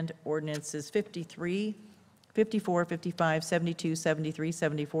 and ordinances 53, 54, 55, 72, 73,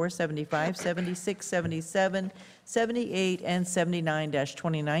 74, 75, 76, 77, 78, and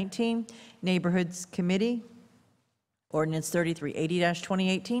 79-2019. Neighborhoods Committee, ordinance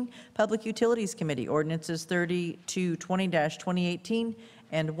 3380-2018. Public Utilities Committee, ordinances 3220-2018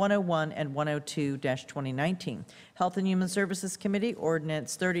 and 101 and 102-2019. Health and Human Services Committee,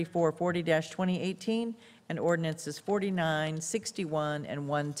 ordinance 3440-2018 and ordinances 49, 61, and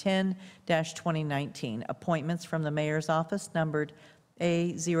 110-2019. Appointments from the Mayor's Office numbered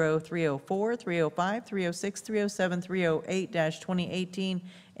A0304, 305, 306, 307, 308-2018,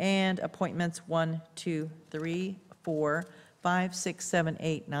 and appointments 1, 2, 3, 4, 5, 6, 7,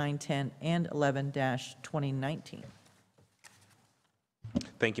 8, 9, 10, and 11-2019.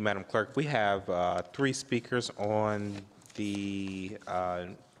 Thank you, Madam Clerk. We have 3 speakers on the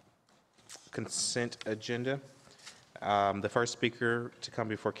consent agenda. The first speaker to come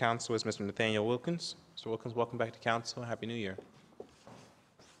before council is Mr. Nathaniel Wilkins. Mr. Wilkins, welcome back to council. Happy New Year.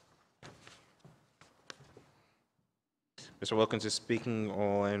 Mr. Wilkins is speaking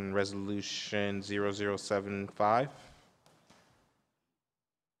on Resolution 0075.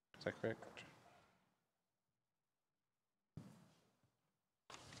 Is that correct?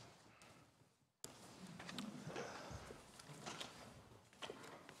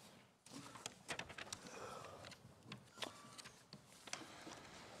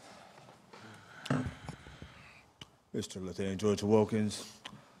 Mr. Lieutenant George Wilkins,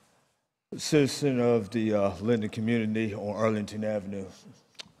 a citizen of the Linden community on Arlington Avenue.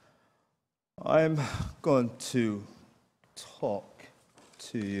 I'm going to talk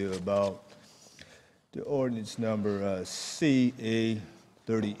to you about the ordinance number CA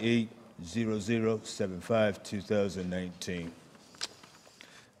 380075-2019.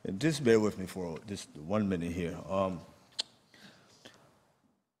 And just bear with me for just 1 minute here.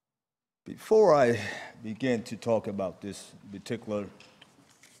 Before I begin to talk about this particular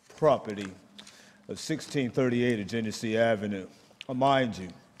property of 1638 of Genesee Avenue, mind you,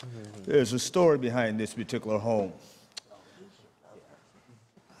 there's a story behind this particular home.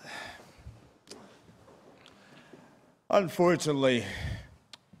 Unfortunately,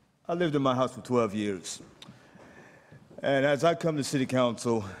 I lived in my house for 12 years. And as I come to City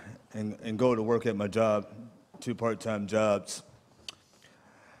Council and go to work at my job, 2 part-time jobs,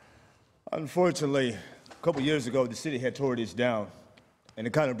 unfortunately, a couple years ago, the city had tore this down, and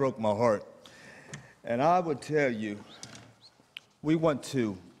it kind of broke my heart. And I would tell you, we want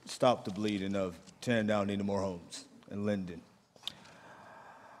to stop the bleeding of tearing down any more homes in Linden.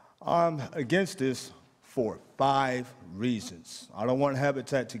 I'm against this for 5 reasons. I don't want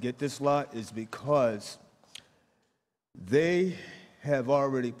Habitat to get this lot is because they have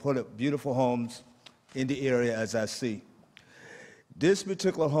already put up beautiful homes in the area as I see. This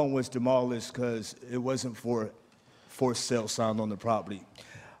particular home was demolished because it wasn't for sale sign on the property.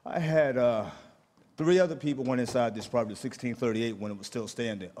 I had 3 other people went inside this property, 1638, when it was still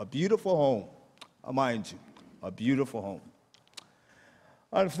standing. A beautiful home, mind you, a beautiful home.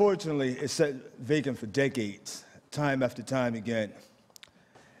 Unfortunately, it sat vacant for decades, time after time again.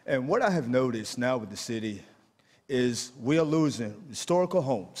 And what I have noticed now with the city is we are losing historical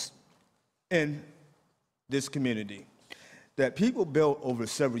homes in this community that people built over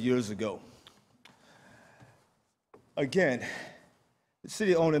several years ago. Again, the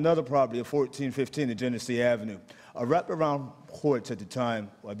city owned another property at 1415 at Genesee Avenue, a wraparound porch at the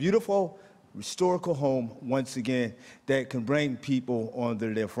time, a beautiful historical home, once again, that can bring people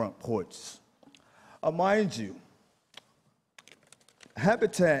onto their front porches. Mind you,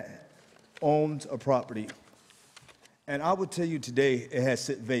 Habitat owns a property, and I will tell you today it has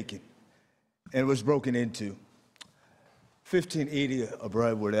sit vacant and was broken into. 1580 of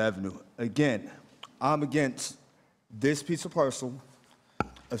Broadwood Avenue. Again, I'm against this piece of parcel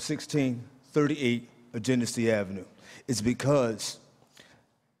of 1638 of Genesee Avenue. It's because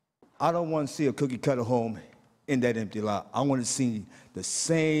I don't want to see a cookie cutter home in that empty lot. I want to see the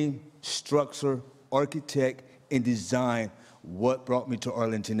same structure, architect, and design what brought me to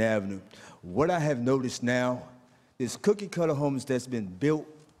Arlington Avenue. What I have noticed now is cookie cutter homes that's been built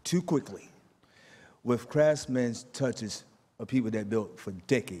too quickly with craftsman's touches of people that built for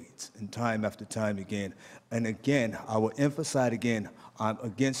decades and time after time again. And again, I will emphasize again, I'm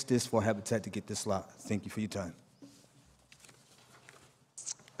against this for Habitat to get this lot. Thank you for your time.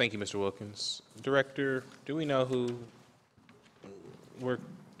 Thank you, Mr. Wilkins. Director, do we know who we're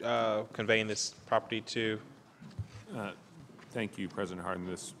conveying this property to? Thank you, President Harden.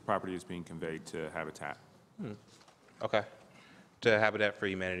 This property is being conveyed to Habitat. Okay. To Habitat for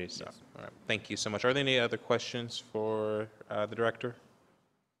Humanity. So, yes. All right. Thank you so much. Are there any other questions for the director?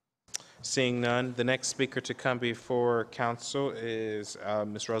 Seeing none, the next speaker to come before council is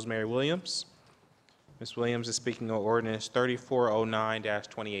Ms. Rosemary Williams. Ms. Williams is speaking on ordinance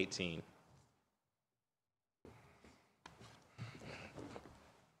 3409-2018.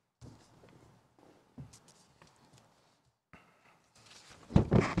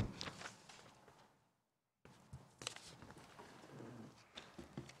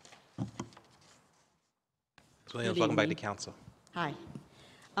 Williams, welcome back to council. Hi.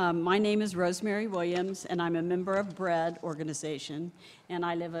 My name is Rosemary Williams, and I'm a member of BREAD organization, and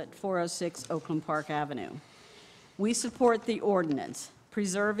I live at 406 Oakland Park Avenue. We support the ordinance.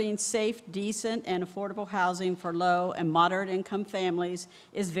 Preserving safe, decent, and affordable housing for low and moderate income families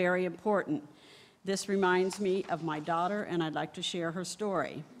is very important. This reminds me of my daughter, and I'd like to share her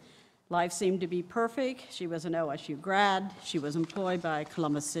story. Life seemed to be perfect. She was an OSU grad. She was employed by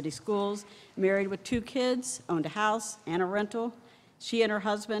Columbus City Schools, married with 2 kids, owned a house and a rental. She and her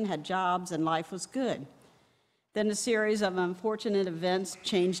husband had jobs, and life was good. Then a series of unfortunate events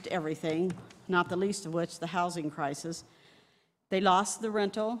changed everything, not the least of which the housing crisis. They lost the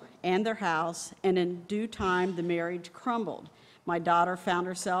rental and their house, and in due time, the marriage crumbled. My daughter found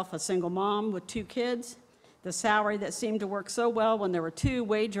herself a single mom with 2 kids. The salary that seemed to work so well when there were 2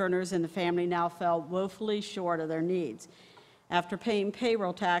 wage earners in the family now fell woefully short of their needs. After paying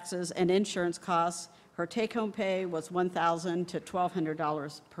payroll taxes and insurance costs, her take-home pay was $1,000 to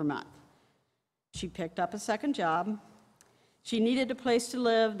 $1,200 per month. She picked up a second job. She needed a place to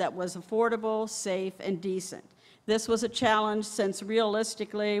live that was affordable, safe, and decent. This was a challenge since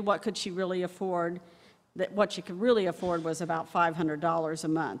realistically, what could she really afford? What she could really afford was about $500 a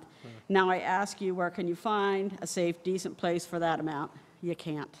month. Now I ask you, where can you find a safe, decent place for that amount? You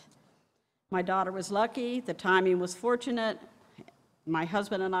can't. My daughter was lucky. The timing was fortunate. My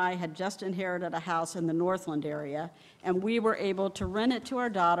husband and I had just inherited a house in the Northland area, and we were able to rent it to our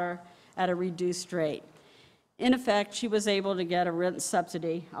daughter at a reduced rate. In effect, she was able to get a rent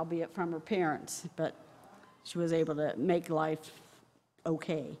subsidy, albeit from her parents, but she was able to make life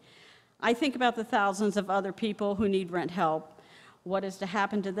okay. I think about the thousands of other people who need rent help. What is to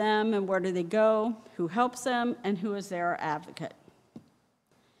happen to them, and where do they go? Who helps them, and who is their advocate?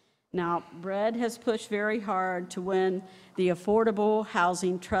 Now, BRED has pushed very hard to win the Affordable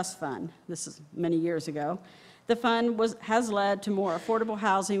Housing Trust Fund. This is many years ago. The fund has led to more affordable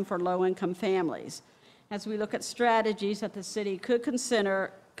housing for low-income families. As we look at strategies that the city could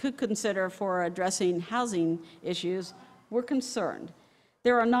consider for addressing housing issues, we're concerned.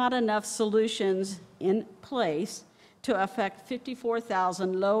 There are not enough solutions in place to affect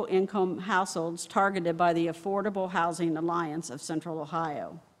 54,000 low-income households targeted by the Affordable Housing Alliance of Central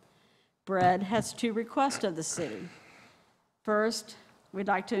Ohio. BRED has 2 requests of the city. First, we'd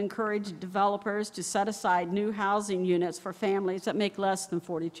like to encourage developers to set aside new housing units for families that make less than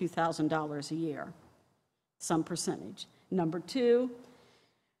 $42,000 a year, some percentage. Number 2,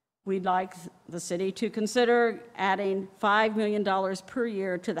 we'd like the city to consider adding $5 million per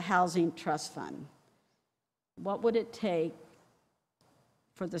year to the Housing Trust Fund. What would it take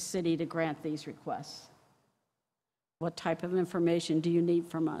for the city to grant these requests? What type of information do you need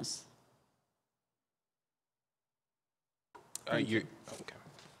from us? Are you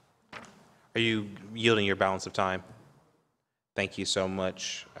yielding your balance of time? Thank you so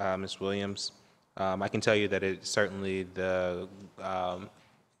much, Ms. Williams. I can tell you that it's certainly the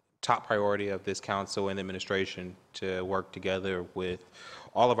top priority of this council and administration to work together with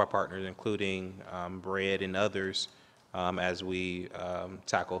all of our partners, including BRED and others, as we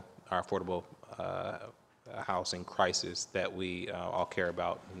tackle our affordable housing crisis that we all care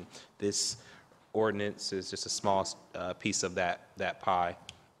about. And this ordinance is just a small piece of that pie.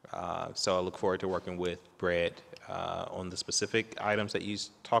 So I look forward to working with BRED on the specific items that you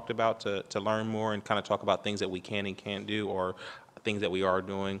talked about to learn more and kind of talk about things that we can and can't do or things that we are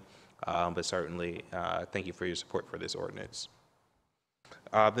doing. But certainly, thank you for your support for this ordinance.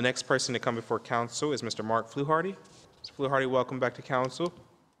 The next person to come before council is Mr. Mark Fluharty. Mr. Fluharty, welcome back to council.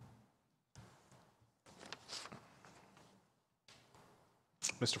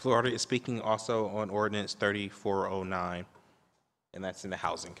 Mr. Fluharty is speaking also on ordinance 3409, and that's in the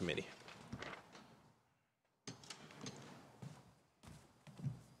Housing Committee.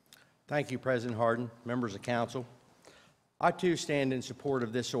 Thank you, President Hardin, members of council. I too stand in support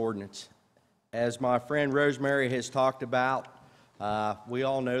of this ordinance. As my friend Rosemary has talked about, we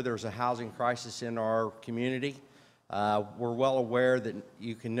all know there's a housing crisis in our community. We're well aware that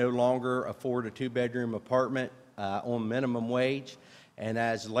you can no longer afford a 2-bedroom apartment on minimum wage. And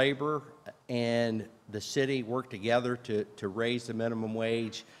as labor and the city work together to raise the minimum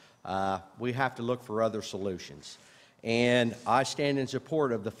wage, we have to look for other solutions. And I stand in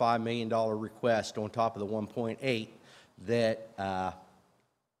support of the $5 million request on top of the 1.8 that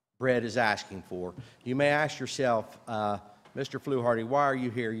BRED is asking for. You may ask yourself, Mr. Fluharty, why are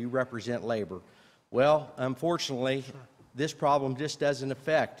you here? You represent labor. Well, unfortunately, this problem just doesn't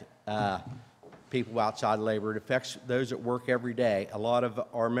affect people outside labor. It affects those that work every day. A lot of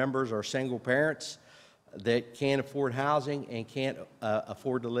our members are single parents that can't afford housing and can't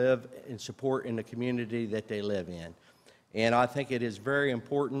afford to live and support in the community that they live in. And I think it is very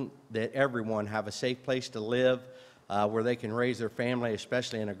important that everyone have a safe place to live where they can raise their family,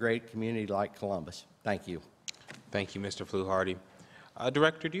 especially in a great community like Columbus. Thank you. Thank you, Mr. Fluharty.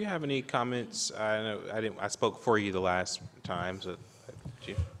 Director, do you have any comments? I know I spoke for you the last time. So,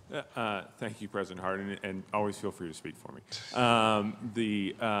 thank you, President Hardin, and always feel free to speak for me.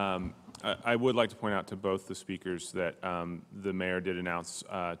 I would like to point out to both the speakers that the mayor did announce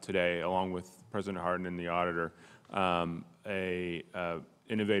today, along with President Hardin and the auditor, a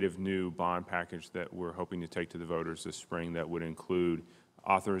innovative new bond package that we're hoping to take to the voters this spring that would include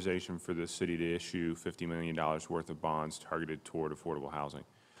authorization for the city to issue $50 million worth of bonds targeted toward affordable housing.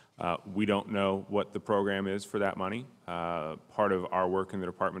 We don't know what the program is for that money. Part of our work in the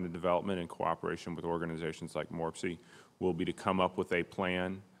Department of Development in cooperation with organizations like MORPSI will be to come up with a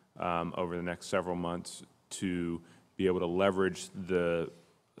plan over the next several months to be able to leverage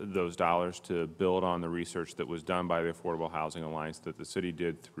those dollars to build on the research that was done by the Affordable Housing Alliance that the city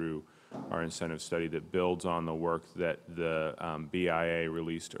did through our incentive study that builds on the work that the BIA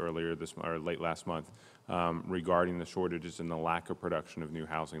released earlier or late last month regarding the shortages and the lack of production of new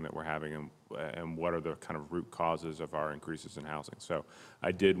housing that we're having and what are the kind of root causes of our increases in housing. So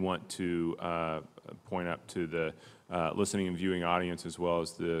I did want to point up to the listening and viewing audience as well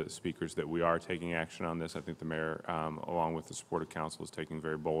as the speakers that we are taking action on this. I think the mayor, along with the support of council, is taking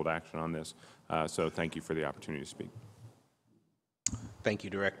very bold action on this. So thank you for the opportunity to speak. Thank you,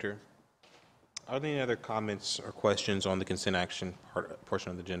 Director. Are there any other comments or questions on the consent action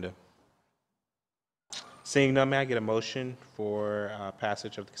portion of the agenda? Seeing none, may I get a motion for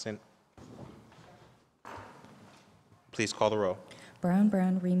passage of the consent? Please call the roll. Brown,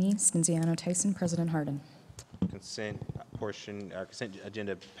 Remy, Scanziano, Tyson, President Harden. Consent portion, our consent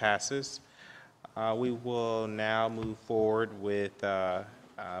agenda passes. We will now move forward with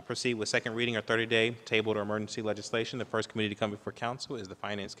proceed with second reading or 30-day tabled or emergency legislation. The first committee to come before council is the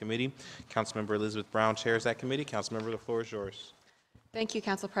Finance Committee. Councilmember Elizabeth Brown chairs that committee. Councilmember, the floor is yours. Thank you,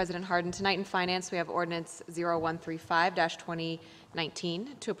 Council President Harden. Tonight in Finance, we have Ordinance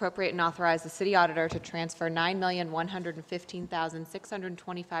 0135-2019 to appropriate and authorize the City Auditor to transfer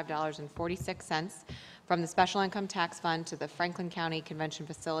 $9,115,625.46 from the Special Income Tax Fund to the Franklin County Convention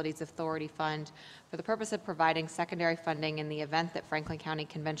Facilities Authority Fund for the purpose of providing secondary funding in the event that Franklin County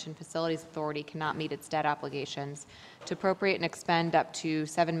Convention Facilities Authority cannot meet its debt obligations, to appropriate and expend up to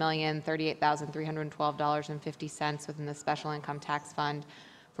 $7,038,312.50 within the Special Income Tax Fund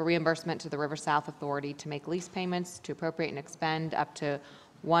for reimbursement to the River South Authority to make lease payments, to appropriate and expend up to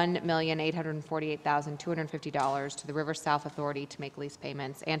 $1,848,250 to the River South Authority to make lease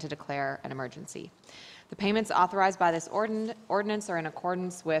payments, and to declare an emergency. The payments authorized by this ordinance are in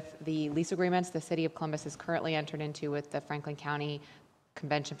accordance with the lease agreements the City of Columbus has currently entered into with the Franklin County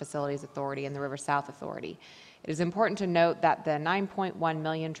Convention Facilities Authority and the River South Authority. It is important to note that the $9.1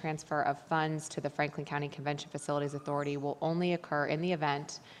 million transfer of funds to the Franklin County Convention Facilities Authority will only occur in the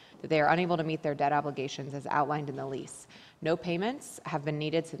event that they are unable to meet their debt obligations as outlined in the lease. No payments have been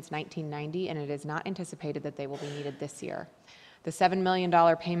needed since 1990, and it is not anticipated that they will be needed this year. The $7 million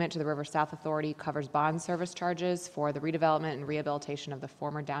payment to the River South Authority covers bond service charges for the redevelopment and rehabilitation of the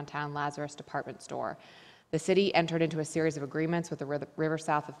former downtown Lazarus department store. The city entered into a series of agreements with the River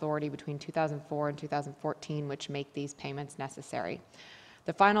South Authority between 2004 and 2014, which make these payments necessary.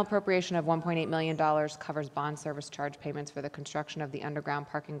 The final appropriation of $1.8 million covers bond service charge payments for the construction of the underground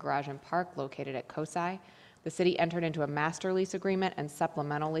parking garage and park located at COSI. The city entered into a master lease agreement and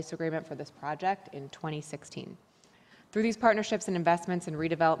supplemental lease agreement for this project in 2016. Through these partnerships and investments in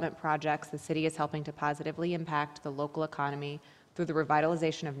redevelopment projects, the city is helping to positively impact the local economy through the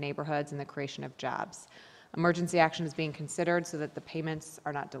revitalization of neighborhoods and the creation of jobs. Emergency action is being considered so that the payments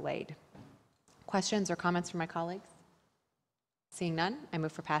are not delayed. Questions or comments from my colleagues? Seeing none, I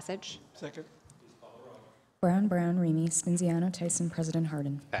move for passage. Second. Brown, Remy, Scanziano, Tyson, President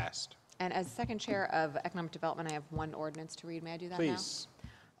Harden. Passed. And as second chair of Economic Development, I have one ordinance to read. May I do that now? Please.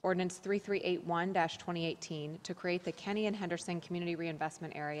 Ordinance 3381-2018 to create the Kenny and Henderson Community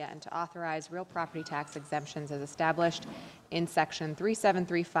Reinvestment Area and to authorize real property tax exemptions as established in section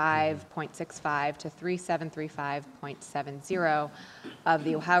 3735.65 to 3735.70 of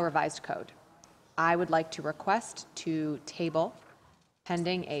the Ohio Revised Code. I would like to request to table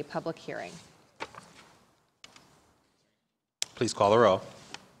pending a public hearing. Please call the roll.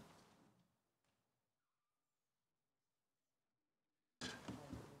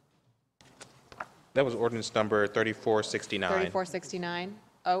 That was ordinance number 3469. 3469.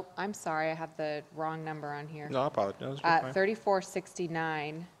 Oh, I'm sorry, I have the wrong number on here. No, I apologize.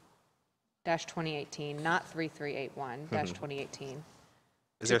 3469-2018, not 3381-2018.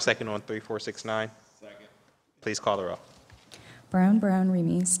 Is there a second on 3469? Second. Please call the roll. Brown,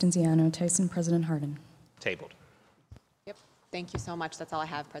 Remy, Scanziano, Tyson, President Harden. Tabled. Yep, thank you so much. That's all I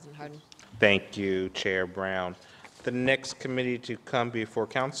have, President Harden. Thank you, Chair Brown. The next committee to come before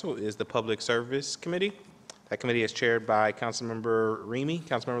council is the Public Service Committee. That committee is chaired by Councilmember Remy.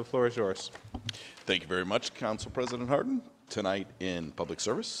 Councilmember, the floor is yours. Thank you very much, Council President Harden. Tonight in public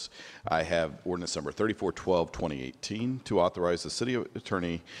service, I have ordinance number 3412-2018 to authorize the city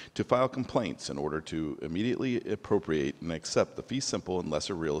attorney to file complaints in order to immediately appropriate and accept the fee simple and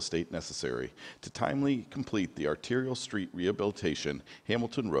lesser real estate necessary to timely complete the arterial street rehabilitation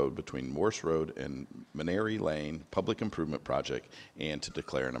Hamilton Road between Morse Road and Maneri Lane public improvement project and to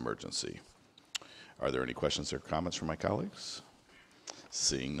declare an emergency. Are there any questions or comments from my colleagues?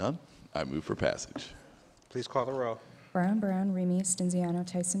 Seeing none, I move for passage. Please call the row. Brown, Remy, Stenziano,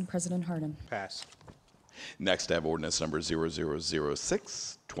 Tyson, President Harden. Pass. Next, I have ordinance number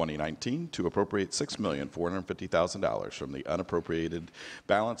 0006-2019 to appropriate $6,450,000 from the unappropriated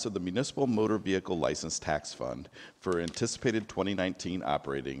balance of the Municipal Motor Vehicle License Tax Fund for anticipated 2019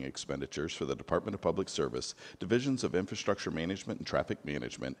 operating expenditures for the Department of Public Service, Divisions of Infrastructure Management and Traffic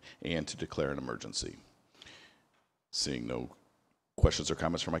Management, and to declare an emergency. Seeing no questions or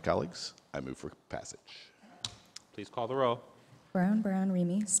comments from my colleagues, I move for passage. Please call the row. Brown,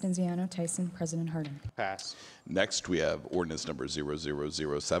 Remy, Stenziano, Tyson, President Harden. Pass. Next, we have ordinance number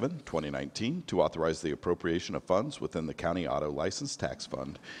 0007-2019 to authorize the appropriation of funds within the County Auto License Tax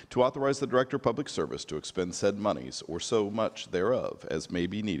Fund to authorize the Director of Public Service to expend said monies or so much thereof as may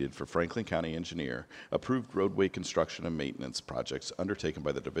be needed for Franklin County Engineer approved roadway construction and maintenance projects undertaken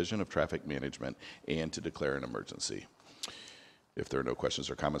by the Division of Traffic Management and to declare an emergency. If there are no questions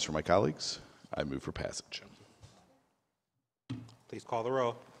or comments from my colleagues, I move for passage. Please call the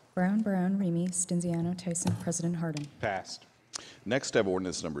row. Brown, Remy, Stenziano, Tyson, President Harden. Passed. Next, I have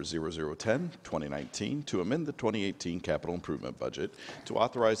ordinance number 0010-2019 to amend the 2018 capital improvement budget to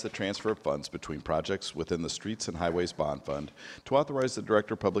authorize the transfer of funds between projects within the Streets and Highways Bond Fund, to authorize the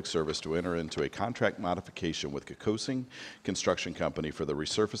Director of Public Service to enter into a contract modification with Kekosing Construction Company for the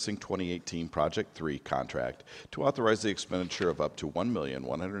resurfacing 2018 Project 3 contract, to authorize the expenditure of up to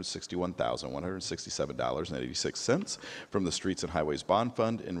 $1,161,167.86 from the Streets and Highways Bond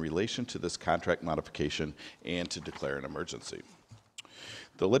Fund in relation to this contract modification and to declare an emergency.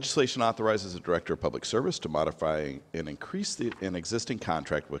 The legislation authorizes the Director of Public Service to modify and increase an existing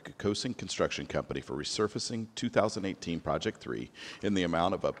contract with Kekosing Construction Company for resurfacing 2018 Project 3 in the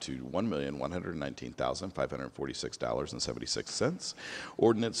amount of up to $1,119,546.76.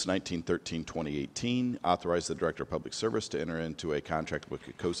 Ordinance 1913-2018 authorized the Director of Public Service to enter into a contract with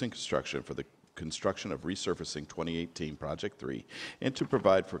Kekosing Construction for the construction of resurfacing 2018 Project 3 and to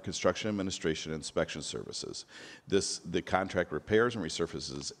provide for construction administration and inspection services. The contract repairs and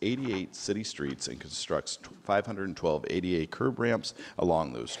resurfaces 88 city streets and constructs 512 ADA curb ramps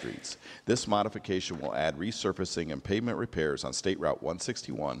along those streets. This modification will add resurfacing and pavement repairs on State Route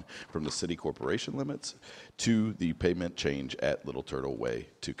 161 from the city corporation limits to the pavement change at Little Turtle Way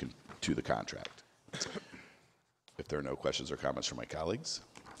to the contract. If there are no questions or comments from my colleagues,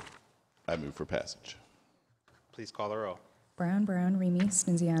 I move for passage. Please call the row. Brown, Remy,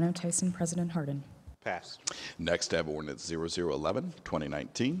 Stenziano, Tyson, President Harden. Passed. Next, I have ordinance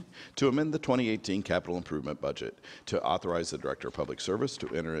 0011-2019 to amend the 2018 capital improvement budget to authorize the Director of Public Service to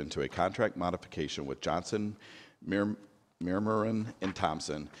enter into a contract modification with Johnson, Miramarin, and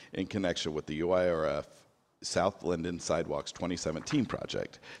Thompson in connection with the UIRF South Linden Sidewalks 2017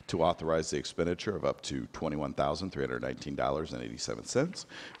 project to authorize the expenditure of up to $21,319.87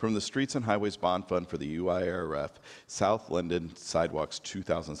 from the Streets and Highways Bond Fund for the UIRF South Linden Sidewalks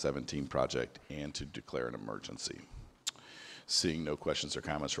 2017 project and to declare an emergency. Seeing no questions or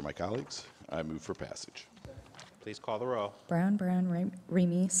comments from my colleagues, I move for passage. Please call the row. Brown,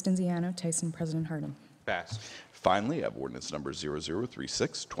 Remy, Stenziano, Tyson, President Harden. Passed. Finally, I have ordinance number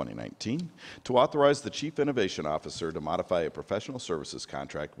 0036-2019 to authorize the Chief Innovation Officer to modify a professional services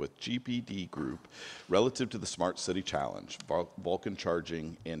contract with GPD Group relative to the Smart City Challenge, Vulcan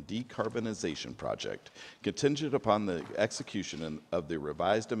Charging, and Decarbonization Project, contingent upon the execution of the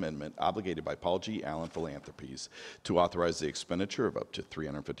revised amendment obligated by Paul G. Allen Philanthropies to authorize the expenditure of up to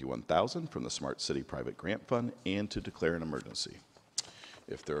 $351,000 from the Smart City Private Grant Fund and to declare an emergency.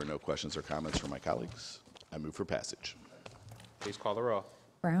 If there are no questions or comments from my colleagues, I move for passage. Please call the row.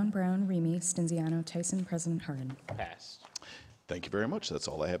 Brown, Remy, Stenziano, Tyson, President Harden. Passed. Thank you very much. That's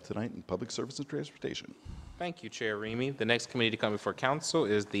all I have tonight in Public Service and Transportation. Thank you, Chair Remy. The next committee to come before council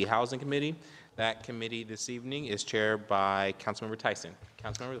is the Housing Committee. That committee this evening is chaired by Councilmember Tyson.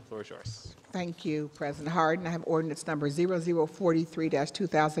 Councilmember, the floor is yours. Thank you, President Harden. I have ordinance number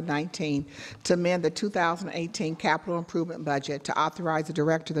 0043-2019 to amend the 2018 capital improvement budget to authorize the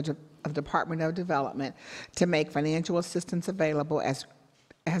Director of the Department of Development to make financial assistance available as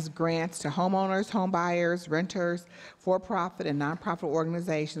as grants to homeowners, home buyers, renters, for-profit and nonprofit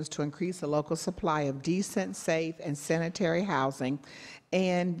organizations to increase the local supply of decent, safe, and sanitary housing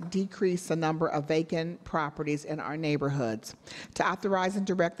and decrease the number of vacant properties in our neighborhoods. To authorize and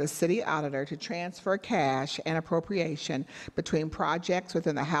direct the city auditor to transfer cash and appropriation between projects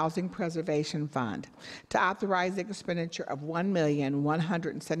within the Housing Preservation Fund. To authorize the expenditure of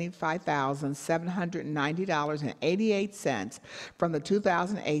 $1,175,790.88 from the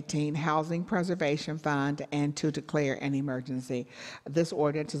 2018 Housing Preservation Fund and to declare an emergency. This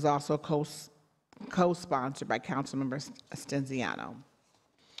ordinance is also co-sponsored by Councilmember Stenziano.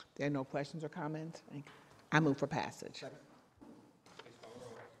 There are no questions or comments. I move for passage.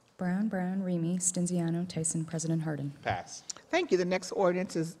 Brown, Remy, Stenziano, Tyson, President Harden. Pass. Thank you. The next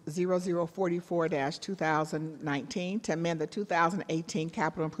ordinance is 0044-2019 to amend the 2018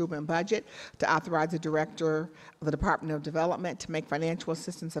 capital improvement budget to authorize the director of the Department of Development to make financial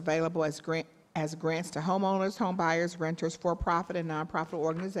assistance available as grants to homeowners, home buyers, renters, for-profit and nonprofit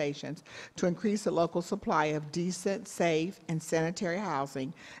organizations to increase the local supply of decent, safe, and sanitary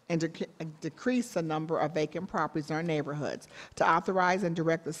housing and decrease the number of vacant properties in our neighborhoods. To authorize and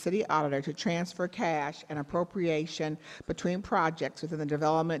direct the city auditor to transfer cash and appropriation between projects within the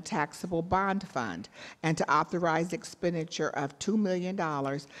Development Taxable Bond Fund and to authorize the expenditure of $2 million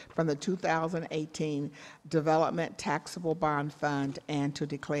from the 2018 Development Taxable Bond Fund and to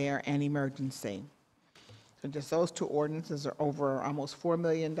declare an emergency. So just those two ordinances are over almost $4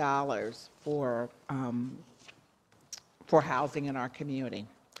 million for housing in our community.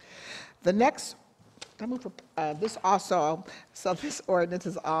 The next, I move for this also. So this ordinance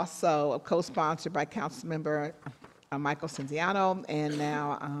is also co-sponsored by Councilmember Michael Stenziano, and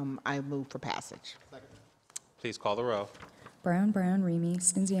now I move for passage. Please call the row. Brown, Remy,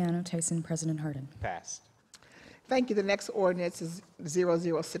 Stenziano, Tyson, President Harden. Pass. Thank you. The next ordinance is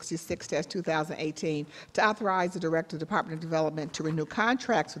 0066-2018 to authorize the Director of the Department of Development to renew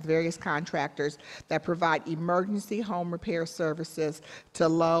contracts with various contractors that provide emergency home repair services to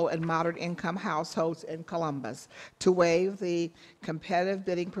low and moderate income households in Columbus, to waive the competitive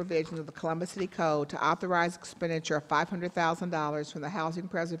bidding provisions of the Columbus City Code, to authorize expenditure of $500,000 from the Housing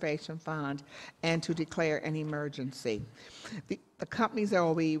Preservation Fund, and to declare an emergency. The companies that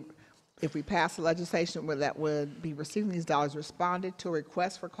will be, if we pass the legislation that would be receiving these dollars, responded to a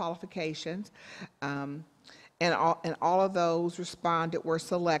request for qualifications, and all of those responded were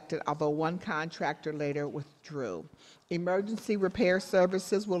selected, although one contractor later withdrew. Emergency repair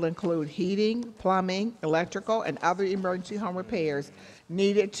services will include heating, plumbing, electrical, and other emergency home repairs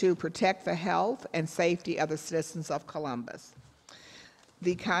needed to protect the health and safety of the citizens of Columbus.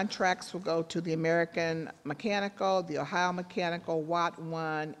 The contracts will go to the American Mechanical, the Ohio Mechanical, Watt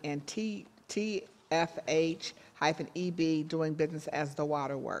One, and TFH-EB, doing business as the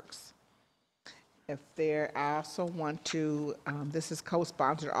Waterworks. If there, I also want to, this is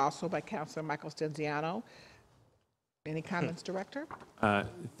co-sponsored also by Councilor Michael Stenziano. Any comments, Director?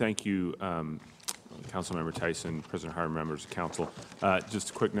 Thank you, Councilmember Tyson, President Harden, members of council. Just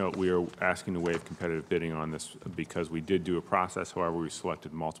a quick note, we are asking to waive competitive bidding on this because we did do a process. However, we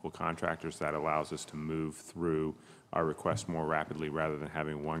selected multiple contractors. That allows us to move through our requests more rapidly rather than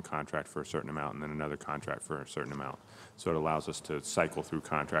having one contract for a certain amount and then another contract for a certain amount. So it allows us to cycle through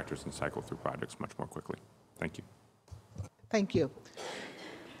contractors and cycle through projects much more quickly. Thank you. Thank you.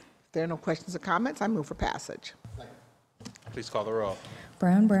 If there are no questions or comments, I move for passage. Please call the roll.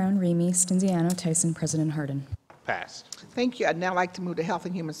 Brown, Remy, Stenziano, Tyson, President Harden. Pass. Thank you. I'd now like to move to Health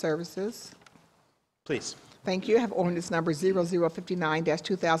and Human Services. Please. Thank you. I have ordinance number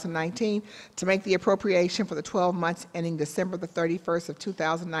 0059-2019 to make the appropriation for the 12 months ending December the 31st of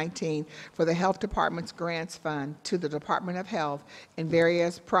 2019 for the Health Department's Grants Fund to the Department of Health in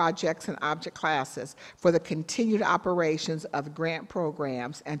various projects and object classes for the continued operations of grant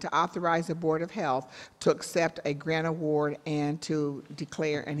programs, and to authorize the Board of Health to accept a grant award and to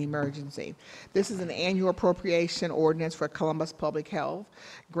declare an emergency. This is an annual appropriation ordinance for Columbus Public Health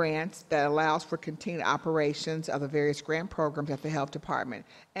grants that allows for continued operation of the various grant programs at the Health Department,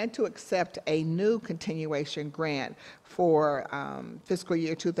 and to accept a new continuation grant for fiscal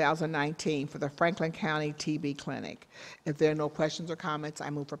year 2019 for the Franklin County TB Clinic. If there are no questions or comments, I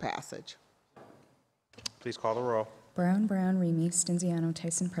move for passage. Please call the roll. Brown, Remy, Stenziano,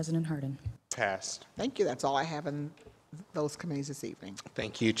 Tyson, President Harden. Passed. Thank you. That's all I have in those committees this evening.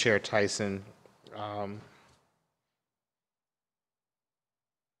 Thank you, Chair Tyson.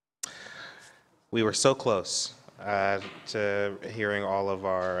 We were so close to hearing all of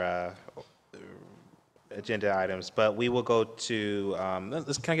our agenda items, but we will go to, can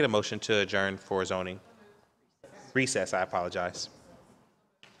I get a motion to adjourn for zoning? Recess, I apologize.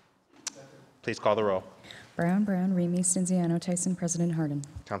 Please call the roll. Brown, Remy, Stenziano, Tyson, President Harden.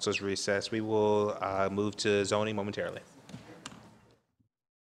 Council is recessed. We will move to zoning momentarily.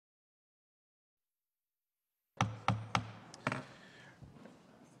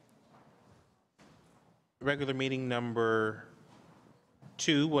 Regular meeting number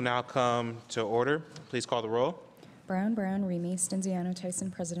 2 will now come to order. Please call the roll. Brown, Remy, Stenziano, Tyson,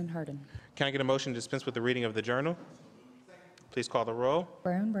 President Harden. Can I get a motion to dispense with the reading of the journal? Please call the roll.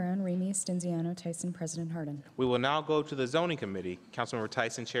 Brown, Remy, Stenziano, Tyson, President Harden. We will now go to the zoning committee. Councilmember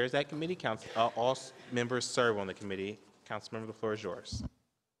Tyson chairs that committee. All members serve on the committee. Councilmember, the floor is yours.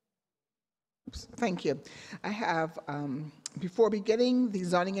 Thank you. I have, before beginning the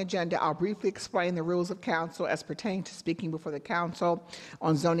zoning agenda, I'll briefly explain the rules of council as pertain to speaking before the council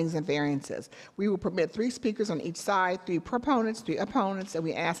on zonings and variances. We will permit 3 speakers on each side, 3 proponents, 3 opponents, and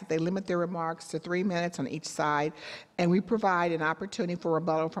we ask that they limit their remarks to 3 minutes on each side, and we provide an opportunity for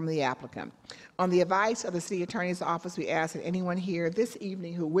rebuttal from the applicant. On the advice of the City Attorney's Office, we ask that anyone here this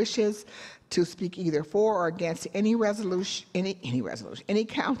evening who wishes to speak either for or against any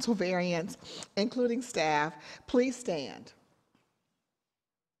council variance, including staff, please stand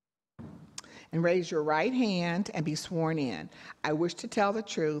and raise your right hand and be sworn in. I wish to tell the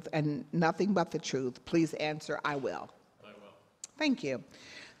truth and nothing but the truth. Please answer, I will. I will. Thank you.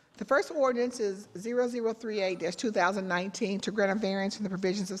 The first ordinance is 0038-2019 to grant a variance from the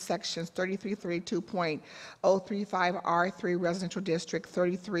provisions of sections 3332.035R3 Residential District,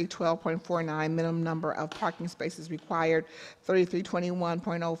 3312.49 minimum number of parking spaces required,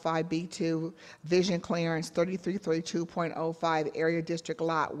 3321.05B2 vision clearance, 3332.05 area district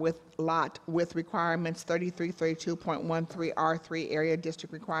lot with requirements, 3332.13R3 area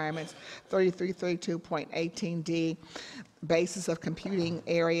district requirements, 3332.18D basis of computing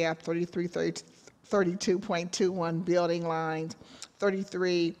area, 3332.21 building lines,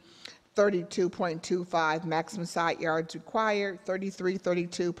 3332.25 maximum side yards required,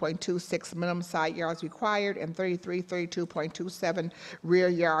 3332.26 minimum side yards required, and 3332.27 rear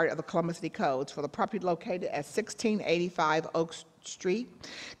yard of the Columbus City Codes for the property located at 1685 Oak Street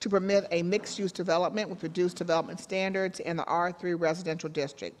to permit a mixed-use development with reduced development standards in the R3 residential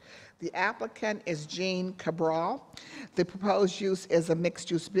district. The applicant is Jean Cabral. The proposed use is a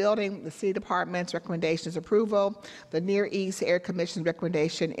mixed-use building. The City Department's recommendation is approval. The Near East Area Commission's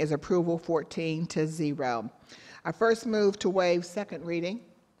recommendation is approval 14-0. I first move to waive second reading.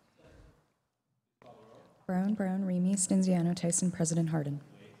 Brown, Remy, Stenziano, Tyson, President Harden.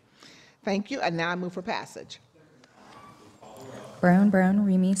 Thank you, and now I move for passage. Brown,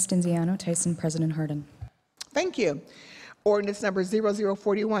 Remy, Stenziano, Tyson, President Harden. Thank you. Ordinance number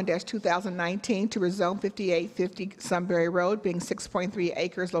 0041-2019 to rezone 5850 Sunbury Road, being 6.3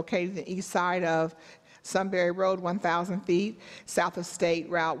 acres located in the east side of Sunbury Road, 1,000 feet south of State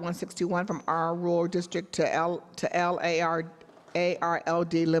Route 161 from R Rural District to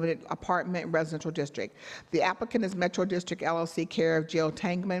ARLD Limited Apartment Residential District. The applicant is Metro District LLC, care of Jill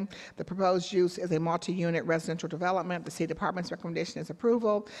Tangman. The proposed use is a multi-unit residential development. The City Department's recommendation is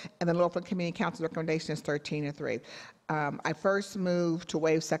approval, and the Norfolk Community Council's recommendation is 13-3. I first move to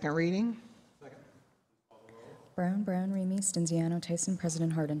waive second reading. Brown, Remy, Stenziano, Tyson,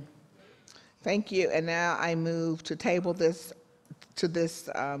 President Harden. Thank you, and now I move to table this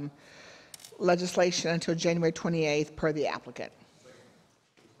legislation until January 28th per the applicant.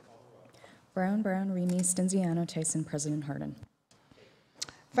 Brown, Remy, Stenziano, Tyson, President Harden.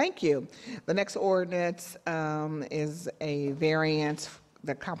 Thank you. The next ordinance is a variance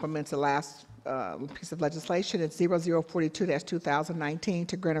that complements the last piece of legislation. It's 0042-2019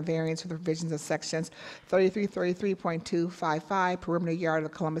 to grant a variance for the provisions of sections 3333.255 perimeter yard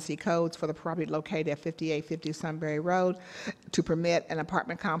of the Columbus City Codes for the property located at 5850 Sunbury Road to permit an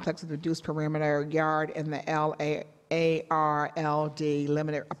apartment complex with reduced perimeter yard in the ARLD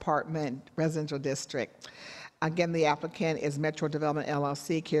Limited Apartment Residential District. Again, the applicant is Metro Development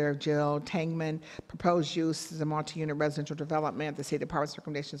LLC, care of Jill Tangman. Proposed use is a multi-unit residential development. The City Department's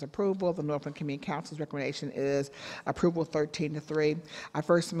recommendation is approval. The Norfolk Community Council's recommendation is approval 13-3. I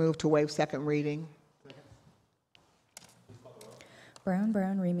first move to waive second reading. Brown,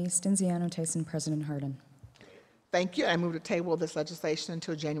 Remy, Stenziano, Tyson, President Harden. Thank you. I move to table this legislation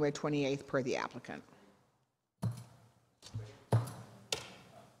until January 28th per the applicant.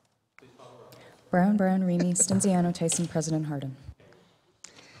 Brown, Remy, Stenziano, Tyson, President Harden.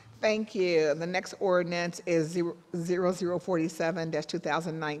 Thank you. The next ordinance is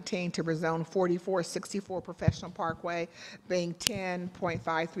 0047-2019 to rezone 4464 Professional Parkway, being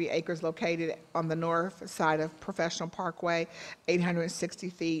 10.53 acres located on the north side of Professional Parkway, 860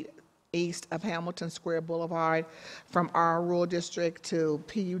 feet east of Hamilton Square Boulevard from our rural district to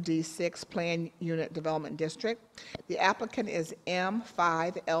PUD 6 Plan Unit Development District. The applicant is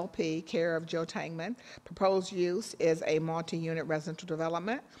M5LP, care of Joe Tangman. Proposed use is a multi-unit residential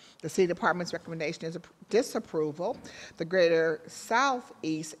development. The City Department's recommendation is disapproval. The Greater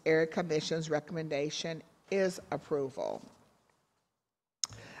Southeast Area Commission's recommendation is approval.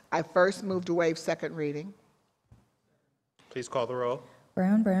 I first move to waive second reading. Please call the roll.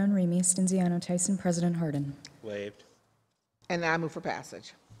 Brown, Brown, Remy, Stenziano, Tyson, President Harden. Waived. And I move for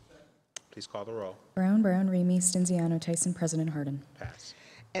passage. Please call the roll. Brown, Brown, Remy, Stenziano, Tyson, President Harden. Pass.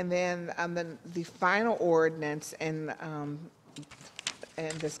 And then the final ordinance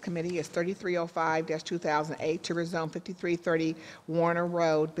and this committee is 3305-2008 to rezone 5330 Warner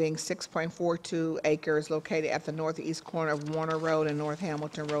Road, being 6.42 acres located at the northeast corner of Warner Road and North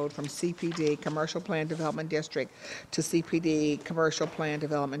Hamilton Road, from CPD Commercial Plan Development District to CPD Commercial Plan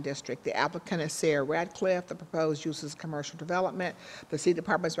Development District. The applicant is Sarah Radcliffe. The proposed use is commercial development. The City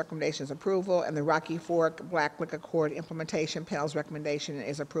Department's recommendation is approval, and the Rocky Fork Black Wick Accord Implementation Panel's recommendation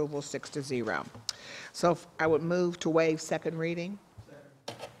is approval 6-0. So I would move to waive second reading.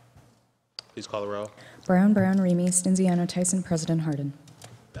 Please call the roll. Brown, Brown, Remy, Stenziano, Tyson, President Harden.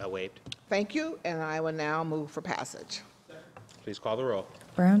 Waived. Thank you, and I will now move for passage. Please call the roll.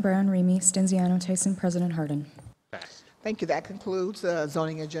 Brown, Brown, Remy, Stenziano, Tyson, President Harden. Pass. Thank you. That concludes the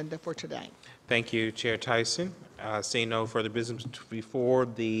zoning agenda for today. Thank you, Chair Tyson. Seeing no further business before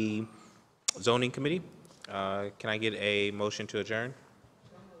the zoning committee, can I get a motion to adjourn?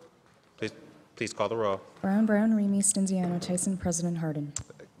 Please call the roll. Brown, Brown, Remy, Stenziano, Tyson, President Harden.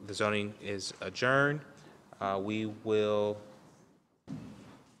 The zoning is adjourned. We will,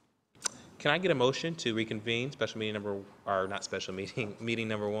 can I get a motion to reconvene special meeting number, or not special meeting, meeting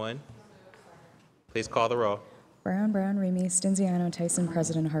number 1? Please call the roll. Brown, Brown, Remy, Stenziano, Tyson,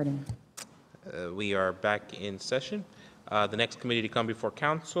 President Harden. We are back in session. The next committee to come before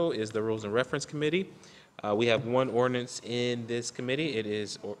council is the Rules and Reference Committee. We have one ordinance in this committee. It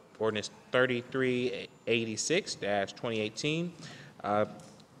is ordinance 3386-2018.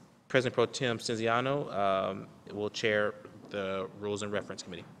 President Pro Tem Stenziano will chair the Rules and Reference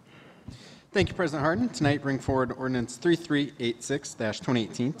Committee. Thank you, President Harden. Tonight, bring forward Ordinance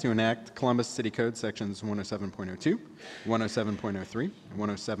 3386-2018 to enact Columbus City Code Sections 107.02, 107.03,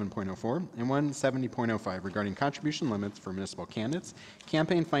 107.04, and 170.05 regarding contribution limits for municipal candidates,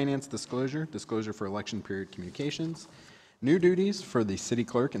 campaign finance disclosure, disclosure for election period communications, new duties for the city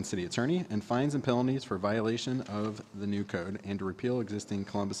clerk and city attorney, and fines and penalties for violation of the new code, and to repeal existing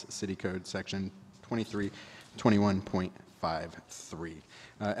Columbus City Code Section 2321.53.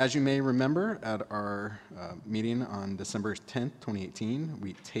 As you may remember, at our meeting on December 10th, 2018,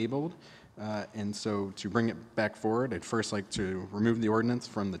 we tabled, and so to bring it back forward, I'd first like to remove the ordinance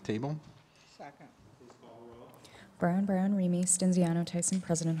from the table. Second. Brown, Brown, Remy, Stenziano, Tyson,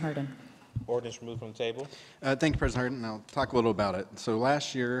 President Harden. Ordinance removed from the table. Thank you, President Harden, and I'll talk a little about it. So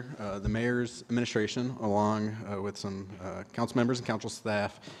last year, the mayor's administration, along with some council members and council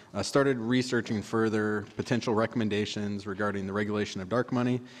staff, started researching further potential recommendations regarding the regulation of dark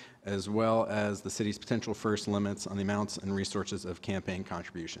money, as well as the city's potential first limits on the amounts and resources of campaign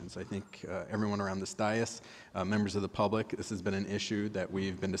contributions. I think everyone around this dais, members of the public, this has been an issue that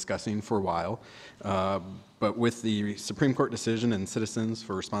we've been discussing for a while. But with the Supreme Court decision in Citizens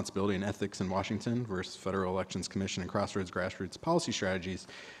for Responsibility and Ethics in Washington versus Federal Elections Commission and Crossroads Grassroots Policy Strategies,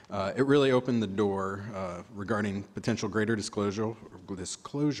 it really opened the door regarding potential greater disclosure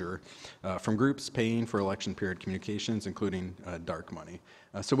from groups paying for election period communications, including dark money.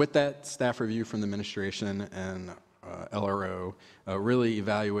 So with that, staff review from the administration and LRO really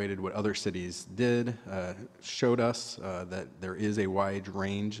evaluated what other cities did, showed us that there is a wide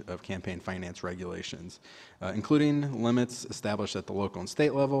range of campaign finance regulations, including limits established at the local and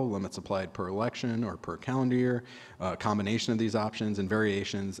state level, limits applied per election or per calendar year, a combination of these options, and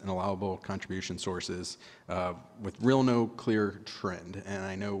variations in allowable contribution sources with no clear trend. And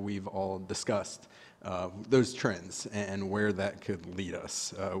I know we've all discussed those trends and where that could lead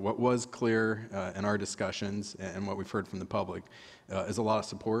us. What was clear in our discussions and what we've heard from the public is a lot of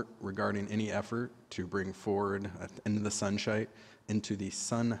support regarding any effort to bring forward into the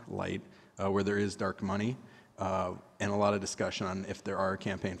sunlight where there is dark money, and a lot of discussion on if there are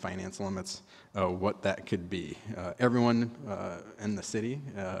campaign finance limits, what that could be. Everyone in the city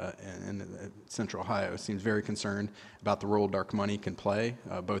and in Central Ohio seems very concerned about the role dark money can play,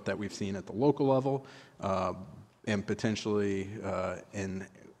 both that we've seen at the local level and potentially in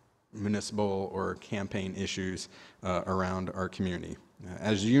municipal or campaign issues around our community.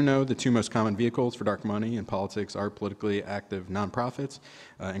 As you know, the two most common vehicles for dark money in politics are politically active nonprofits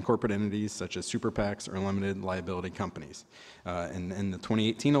and corporate entities such as super PACs or limited liability companies. In the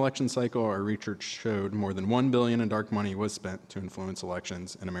 2018 election cycle, our research showed more than $1 billion in dark money was spent to influence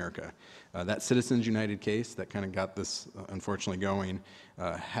elections in America. That Citizens United case that kind of got this, unfortunately, going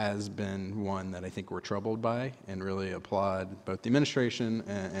has been one that I think we're troubled by, and really applaud both the administration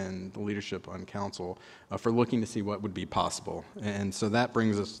and the leadership on council for looking to see what would be possible. And so that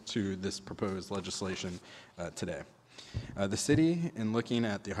brings us to this proposed legislation today. The city, in looking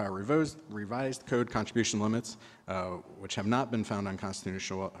at the Ohio revised code contribution limits, which have not been found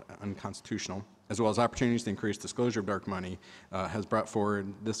unconstitutional, as well as opportunities to increase disclosure of dark money, has brought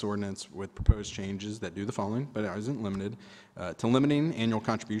forward this ordinance with proposed changes that do the following, but it isn't limited, to limiting annual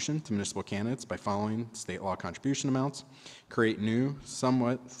contribution to municipal candidates by following state law contribution amounts, create new,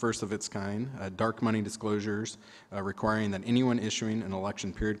 somewhat first of its kind, dark money disclosures requiring that anyone issuing an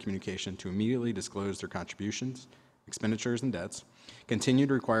election period communication to immediately disclose their contributions, expenditures, and debts, continue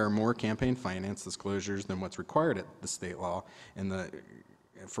to require more campaign finance disclosures than what's required at the state law, and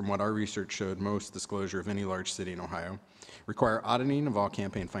from what our research showed, most disclosure of any large city in Ohio, require auditing of all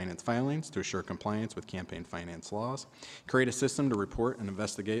campaign finance filings to assure compliance with campaign finance laws, create a system to report and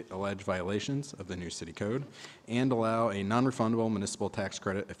investigate alleged violations of the new city code, and allow a non-refundable municipal tax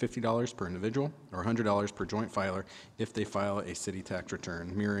credit of $50 per individual or $100 per joint filer if they file a city tax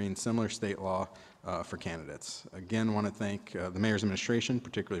return, mirroring similar state law for candidates. Again, want to thank the mayor's administration,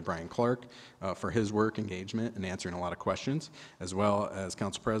 particularly Brian Clark, for his work, engagement, and answering a lot of questions, as well as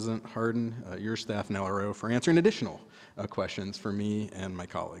Council President Hardin, your staff, and LRO for answering additional questions for me and my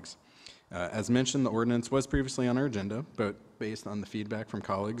colleagues. As mentioned, the ordinance was previously on our agenda, but based on the feedback from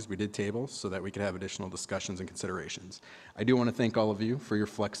colleagues, we did table so that we could have additional discussions and considerations. I do want to thank all of you for your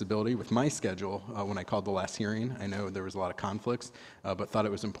flexibility with my schedule when I called the last hearing. I know there was a lot of conflicts, but thought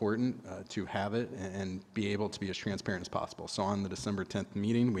it was important to have it and be able to be as transparent as possible. So on the December 10th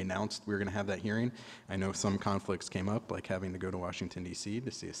meeting, we announced we were going to have that hearing. I know some conflicts came up, like having to go to Washington, D.C.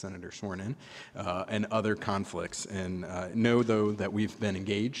 to see a senator sworn in, and other conflicts. And know, though, that we've been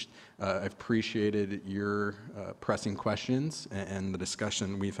engaged. I've appreciated your pressing questions and the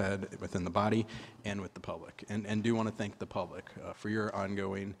discussion we've had within the body and with the public. And do want to thank the public for your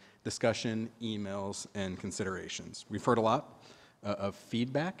ongoing discussion, emails, and considerations. We've heard a lot of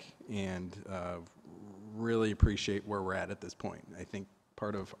feedback and really appreciate where we're at this point. I think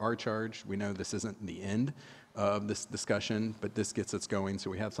part of our charge, we know this isn't the end of this discussion, but this gets us going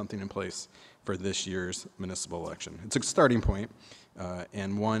so we have something in place for this year's municipal election. It's a starting point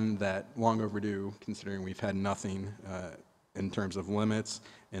and one that long overdue, considering we've had nothing in terms of limits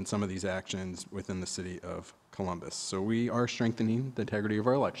and some of these actions within the city of Columbus. So we are strengthening the integrity of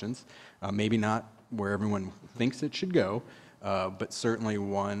our elections, maybe not where everyone thinks it should go, but certainly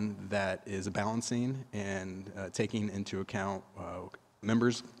one that is balancing and taking into account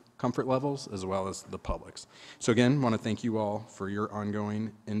members' comfort levels as well as the public's. So again, want to thank you all for your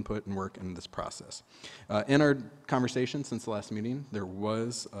ongoing input and work in this process. In our conversation since the last meeting, there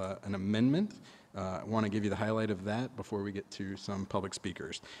was an amendment. I want to give you the highlight of that before we get to some public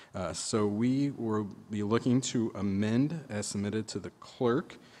speakers. So we will be looking to amend, as submitted to the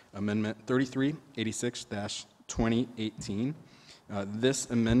clerk, Amendment 3386-2018. This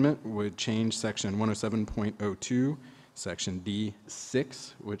amendment would change Section 107.02, Section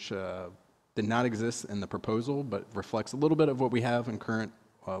D6, which did not exist in the proposal, but reflects a little bit of what we have in current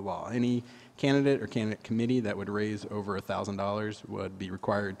law. Any candidate or candidate committee that would raise over $1,000 would be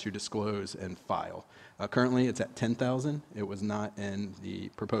required to disclose and file. Currently, it's at $10,000. It was not in the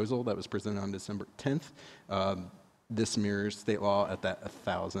proposal that was presented on December 10th. This mirrors state law at that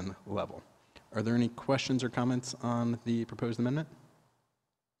 $1,000 level. Are there any questions or comments on the proposed amendment?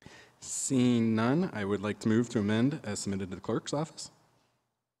 Seeing none, I would like to move to amend as submitted to the clerk's office.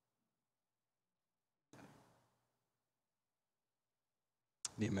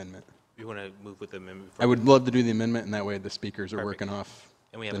 The amendment. You want to move with the amendment? I would love to do the amendment, and that way the speakers are Perfect. working off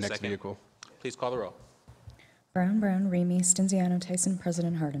And we have the a next second. vehicle. Please call the roll. Brown, Brown, Remy, Stenziano, Tyson,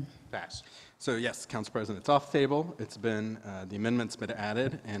 President Harden. Pass. So yes, Council President, it's off the table. It's been, the amendment's been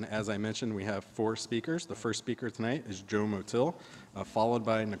added, and as I mentioned, we have 4 speakers. The first speaker tonight is Joe Motil, followed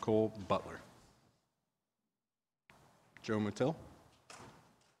by Nicole Butler. Joe Motil.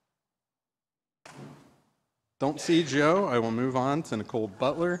 Don't see Joe. I will move on to Nicole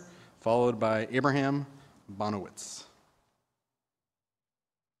Butler, followed by Abraham Bonowitz.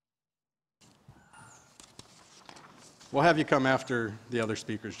 We'll have you come after the other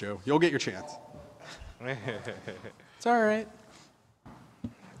speakers, Joe. You'll get your chance. It's all right.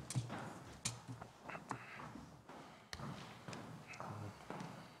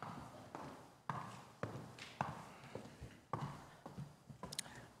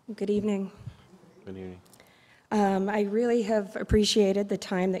 Good evening. Good evening. I really have appreciated the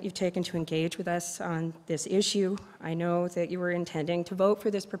time that you've taken to engage with us on this issue. I know that you were intending to vote for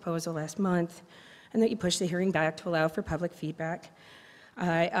this proposal last month and that you pushed the hearing back to allow for public feedback.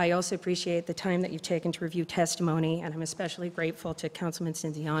 I also appreciate the time that you've taken to review testimony, and I'm especially grateful to Councilman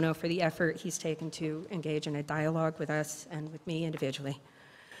Cinziano for the effort he's taken to engage in a dialogue with us and with me individually.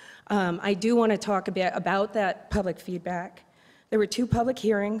 I do want to talk a bit about that public feedback. There were 2 public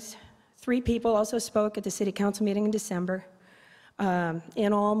hearings. 3 people also spoke at the City Council meeting in December.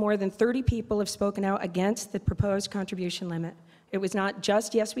 In all, more than 30 people have spoken out against the proposed contribution limit. It was not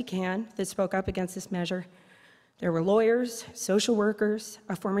just Yes We Can that spoke up against this measure. There were lawyers, social workers,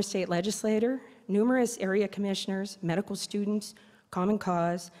 a former state legislator, numerous area commissioners, medical students, Common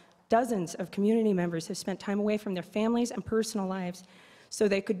Cause. Dozens of community members have spent time away from their families and personal lives so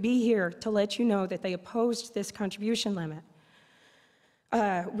they could be here to let you know that they opposed this contribution limit.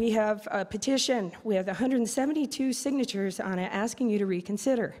 We have a petition with 172 signatures on it asking you to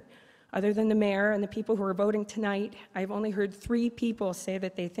reconsider. Other than the mayor and the people who are voting tonight, I've only heard 3 people say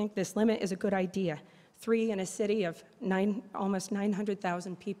that they think this limit is a good idea. 3 in a city of almost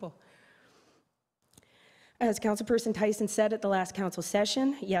 900,000 people. As Councilperson Tyson said at the last council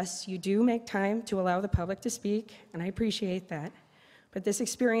session, yes, you do make time to allow the public to speak, and I appreciate that. But this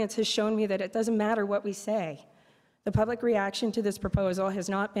experience has shown me that it doesn't matter what we say. The public reaction to this proposal has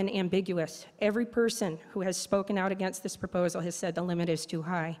not been ambiguous. Every person who has spoken out against this proposal has said the limit is too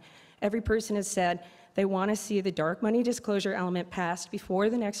high. Every person has said they want to see the dark money disclosure element passed before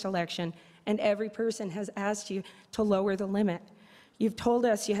the next election, and every person has asked you to lower the limit. You've told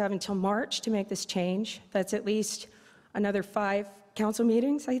us you have until March to make this change. That's at least another 5 council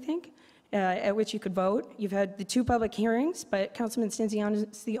meetings, I think, at which you could vote. You've had the 2 public hearings, but Councilman Cinziano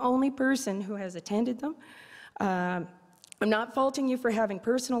is the only person who has attended them. I'm not faulting you for having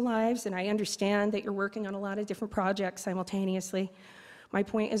personal lives, and I understand that you're working on a lot of different projects simultaneously. My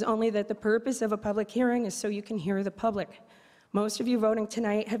point is only that the purpose of a public hearing is so you can hear the public. Most of you voting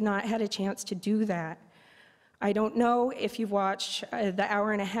tonight have not had a chance to do that. I don't know if you've watched the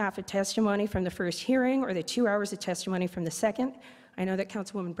hour and a half of testimony from the first hearing or the 2 hours of testimony from the second. I know that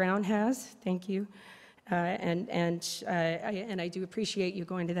Councilwoman Brown has. Thank you. And I do appreciate you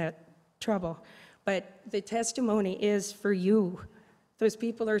going to that trouble. But the testimony is for you. Those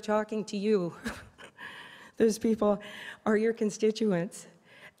people are talking to you. Those people are your constituents.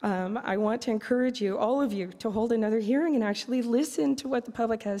 I want to encourage you, all of you, to hold another hearing and actually listen to what the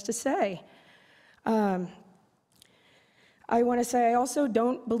public has to say. I want to say I also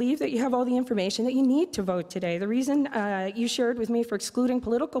don't believe that you have all the information that you need to vote today. The reason you shared with me for excluding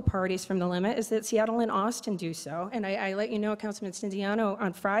political parties from the limit is that Seattle and Austin do so. And I let you know, Councilman Cinziano,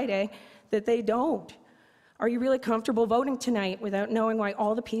 on Friday, that they don't. Are you really comfortable voting tonight without knowing why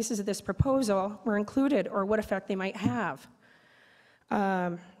all the pieces of this proposal were included or what effect they might have?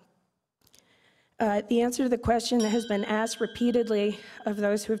 The answer to the question that has been asked repeatedly of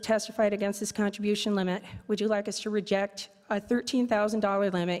those who have testified against this contribution limit, would you like us to reject a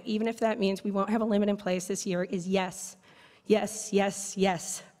 $13,000 limit, even if that means we won't have a limit in place this year, is yes. Yes, yes,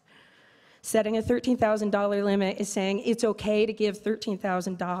 yes. Setting a $13,000 limit is saying it's okay to give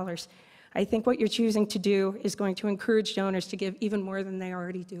 $13,000. I think what you're choosing to do is going to encourage donors to give even more than they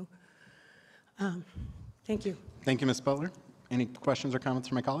already do. Thank you. Thank you, Ms. Butler. Any questions or comments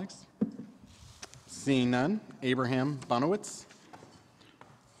from my colleagues? Seeing none, Abraham Bonowitz,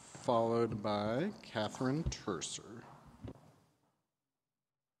 followed by Catherine Terser.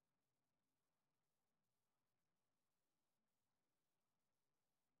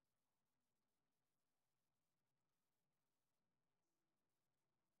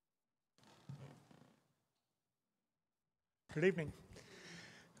 Good evening.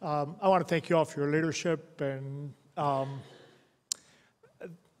 I want to thank you all for your leadership, and I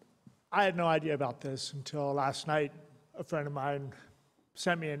had no idea about this until last night. A friend of mine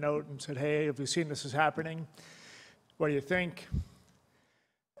sent me a note and said, hey, have you seen this is happening? What do you think?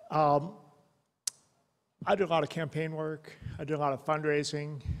 I do a lot of campaign work. I do a lot of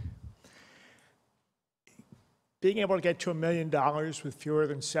fundraising. Being able to get to $1 million with fewer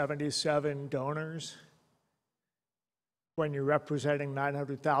than 77 donors when you're representing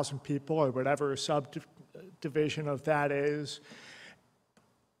 900,000 people or whatever subdivision of that is,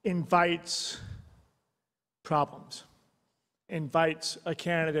 invites problems, invites a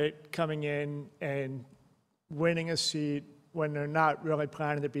candidate coming in and winning a seat when they're not really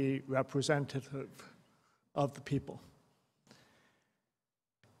planning to be representative of the people.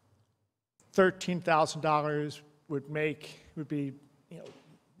 $13,000 would be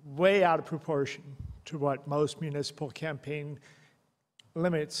way out of proportion to what most municipal campaign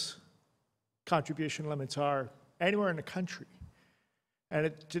limits, contribution limits are anywhere in the country. And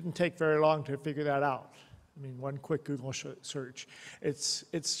it didn't take very long to figure that out. I mean, one quick Google search. It's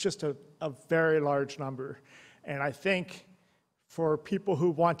just a very large number. And I think for people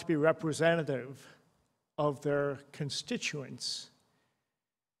who want to be representative of their constituents,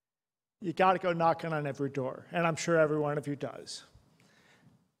 you got to go knocking on every door. And I'm sure every one of you does.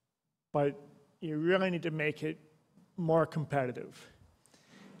 But you really need to make it more competitive.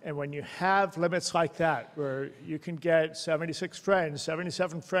 And when you have limits like that, where you can get 76 friends,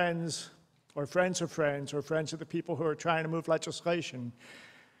 77 friends, or friends of friends, or friends of the people who are trying to move legislation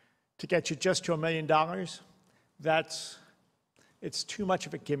to get you just to $1 million, it's too much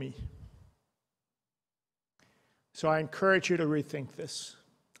of a gimme. So I encourage you to rethink this.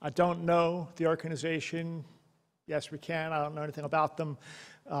 I don't know the organization. Yes, we can. I don't know anything about them.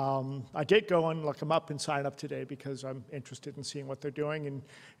 I did go and look them up and sign up today because I'm interested in seeing what they're doing,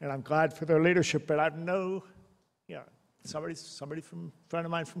 and I'm glad for their leadership. But I know, somebody from a friend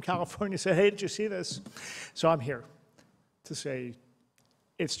of mine from California said, "Hey, did you see this?" So I'm here to say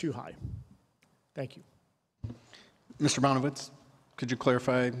it's too high. Thank you. Mr. Bonowitz, could you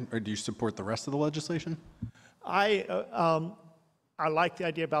clarify, or do you support the rest of the legislation? I like the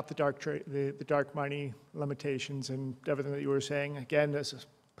idea about the dark money limitations and everything that you were saying. Again, this is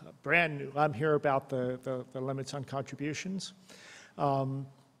brand new. I'm here about the limits on contributions.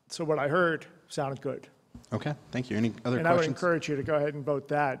 So what I heard sounded good. Okay, thank you. Any other questions? And I would encourage you to go ahead and vote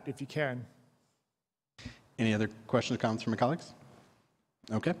that if you can. Any other questions or comments from my colleagues?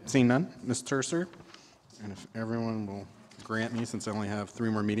 Okay, seeing none. Ms. Terser, and if everyone will grant me, since I only have 3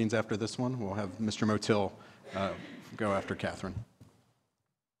 more meetings after this one, we'll have Mr. Motil go after Catherine.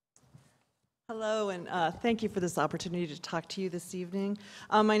 Hello, and thank you for this opportunity to talk to you this evening.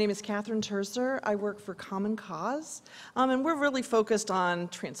 My name is Catherine Terser. I work for Common Cause, and we're really focused on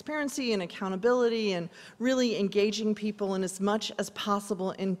transparency and accountability and really engaging people in as much as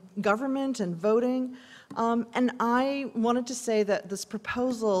possible in government and voting. And I wanted to say that this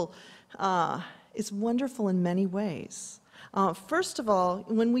proposal is wonderful in many ways. First of all,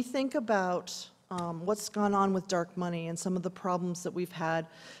 when we think about what's gone on with dark money and some of the problems that we've had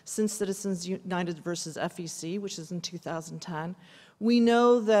since Citizens United versus FEC, which is in 2010, we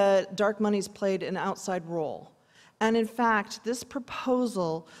know that dark money's played an outside role. And in fact, this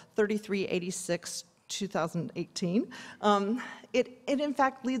proposal, 3386, 2018, it in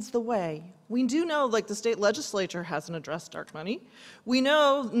fact leads the way. We do know, like, the state legislature hasn't addressed dark money. We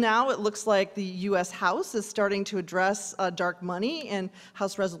know now it looks like the U.S. House is starting to address dark money in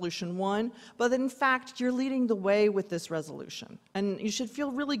House Resolution 1, but in fact, you're leading the way with this resolution, and you should feel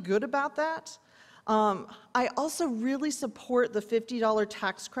really good about that. I also really support the $50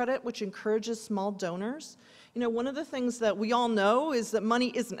 tax credit, which encourages small donors. You know, one of the things that we all know is that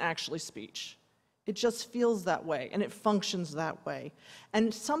money isn't actually speech. It just feels that way, and it functions that way.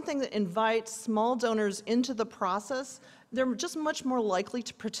 And something that invites small donors into the process, they're just much more likely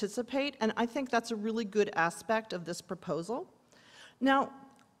to participate, and I think that's a really good aspect of this proposal. Now,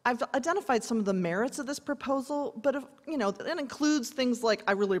 I've identified some of the merits of this proposal, but that includes things like,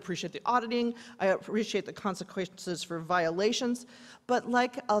 I really appreciate the auditing, I appreciate the consequences for violations, but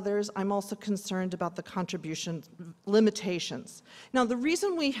like others, I'm also concerned about the contribution limitations. Now, the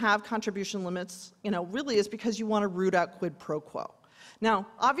reason we have contribution limits, really is because you want to root out quid pro quo. Now,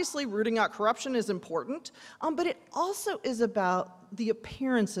 obviously, rooting out corruption is important, but it also is about the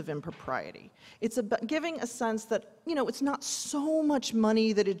appearance of impropriety. It's about giving a sense that, it's not so much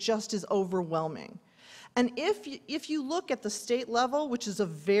money that it just is overwhelming. And if you look at the state level, which is a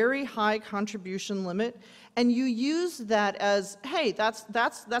very high contribution limit, and you use that as, hey,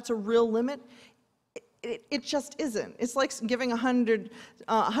 that's a real limit, it just isn't. It's like giving 100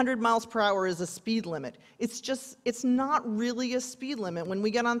 miles per hour is a speed limit. It's not really a speed limit. When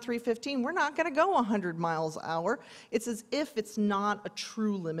we get on 315, we're not going to go 100 miles an hour. It's as if it's not a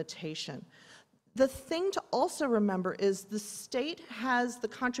true limitation. The thing to also remember is the state has the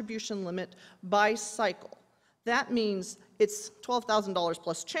contribution limit by cycle. That means it's $12,000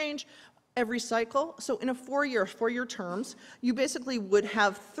 plus change every cycle. So in a four-year terms, you basically would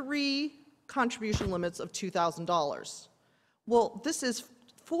have 3 contribution limits of $2,000. Well, this is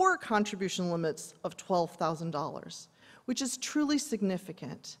 4 contribution limits of $12,000, which is truly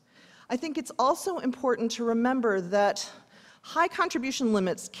significant. I think it's also important to remember that high contribution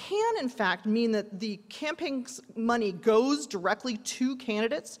limits can, in fact, mean that the campaign money goes directly to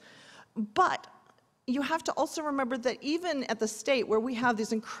candidates, but you have to also remember that even at the state where we have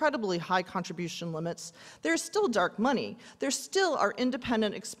these incredibly high contribution limits, there's still dark money. There still are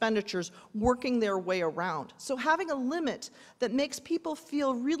independent expenditures working their way around. So having a limit that makes people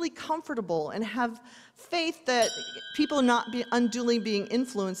feel really comfortable and have faith that people not be unduly being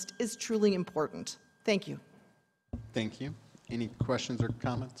influenced is truly important. Thank you. Thank you. Any questions or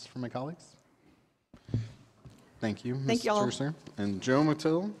comments from my colleagues? Thank you, Thank Ms. you all. Terser. And Joe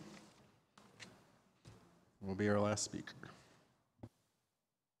Motil will be our last speaker.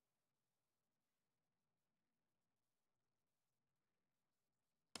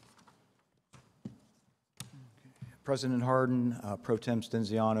 President Hardin, Pro Tem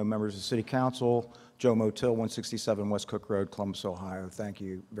Stenziano, members of the City Council, Joe Motil, 167 West Cook Road, Columbus, Ohio. Thank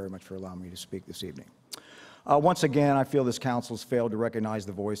you very much for allowing me to speak this evening. Once again, I feel this council has failed to recognize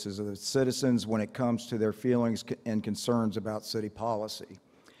the voices of the citizens when it comes to their feelings and concerns about city policy.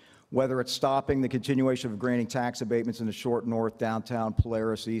 Whether it's stopping the continuation of granting tax abatements in the Short North, downtown,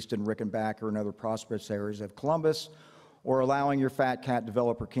 Polaris, Easton, Rickenbacker, and other prosperous areas of Columbus, or allowing your fat cat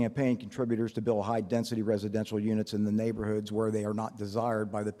developer campaign contributors to build high-density residential units in the neighborhoods where they are not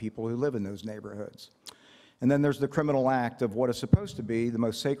desired by the people who live in those neighborhoods. And then there's the criminal act of what is supposed to be the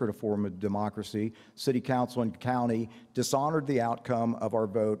most sacred form of democracy. City Council and county dishonored the outcome of our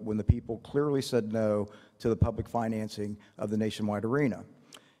vote when the people clearly said no to the public financing of the nationwide arena.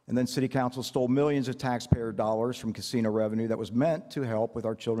 And then City Council stole millions of taxpayer dollars from casino revenue that was meant to help with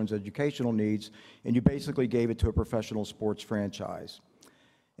our children's educational needs, and you basically gave it to a professional sports franchise.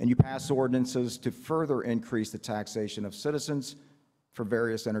 And you passed ordinances to further increase the taxation of citizens for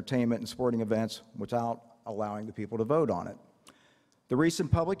various entertainment and sporting events without allowing the people to vote on it. The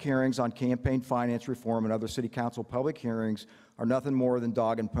recent public hearings on campaign finance reform and other City Council public hearings are nothing more than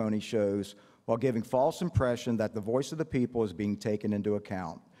dog and pony shows while giving false impression that the voice of the people is being taken into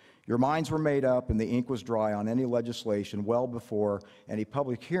account. Your minds were made up and the ink was dry on any legislation well before any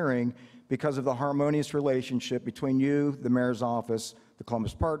public hearing because of the harmonious relationship between you, the mayor's office, the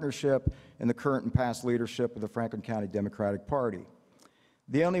Columbus Partnership, and the current and past leadership of the Franklin County Democratic Party.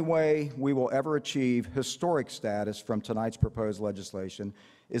 The only way we will ever achieve historic status from tonight's proposed legislation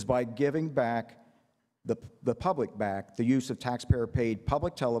is by giving back the public back the use of taxpayer-paid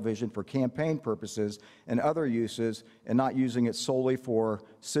public television for campaign purposes and other uses, and not using it solely for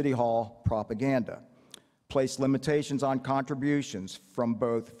City Hall propaganda. Place limitations on contributions from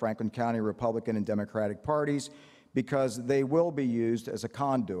both Franklin County Republican and Democratic parties because they will be used as a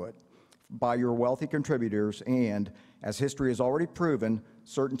conduit by your wealthy contributors, and, as history has already proven,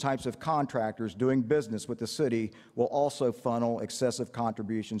 certain types of contractors doing business with the city will also funnel excessive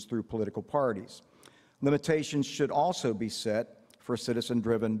contributions through political parties. Limitations should also be set for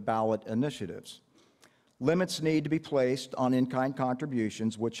citizen-driven ballot initiatives. Limits need to be placed on in-kind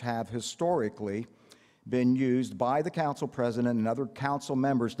contributions, which have historically been used by the council president and other council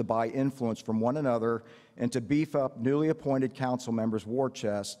members to buy influence from one another and to beef up newly appointed council members' war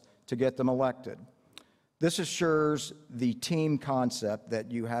chest to get them elected. This assures the team concept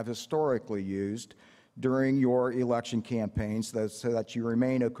that you have historically used during your election campaigns so that you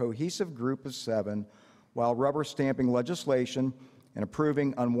remain a cohesive group of 7 while rubber stamping legislation and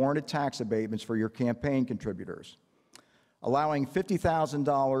approving unwarranted tax abatements for your campaign contributors. Allowing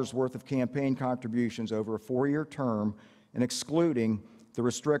 $50,000 worth of campaign contributions over a 4-year term and excluding the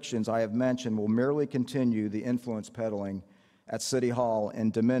restrictions I have mentioned will merely continue the influence peddling at City Hall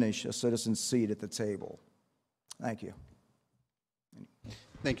and diminish a citizen's seat at the table. Thank you.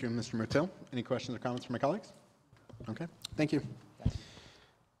 Thank you, Mr. Motil. Any questions or comments from my colleagues? Okay, thank you.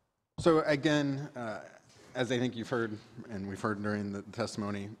 So again, as I think you've heard, and we've heard during the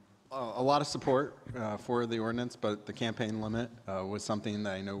testimony, a lot of support for the ordinance, but the campaign limit was something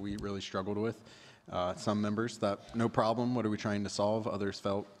that I know we really struggled with. Some members thought, no problem, what are we trying to solve? Others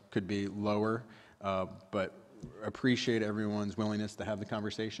felt could be lower, but appreciate everyone's willingness to have the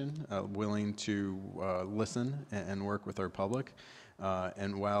conversation, willing to listen and work with our public.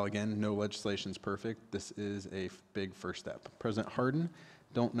 And while, again, no legislation is perfect, this is a big first step. President Hardin,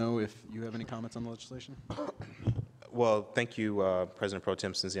 don't know if you have any comments on the legislation? Well, thank you, President Pro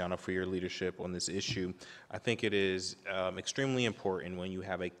Tem Stenziano, for your leadership on this issue. I think it is extremely important when you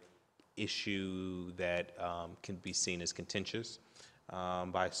have an issue that can be seen as contentious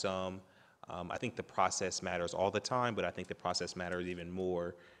by some. I think the process matters all the time, but I think the process matters even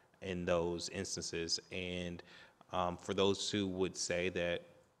more in those instances. And for those who would say that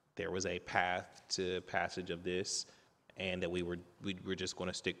there was a path to passage of this and that we were just going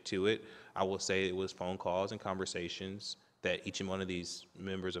to stick to it, I will say it was phone calls and conversations that each and one of these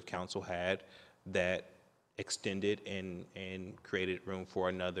members of council had that extended and created room for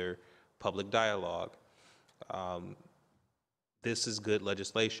another public dialogue. This is good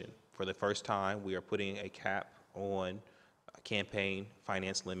legislation. For the first time, we are putting a cap on campaign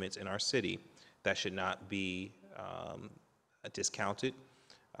finance limits in our city. That should not be discounted.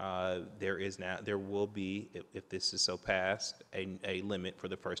 There will be, if this is so passed, a limit for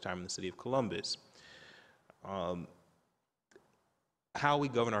the first time in the city of Columbus. How we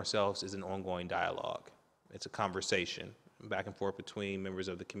govern ourselves is an ongoing dialogue. It's a conversation back and forth between members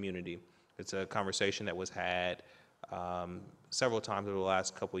of the community. It's a conversation that was had several times over the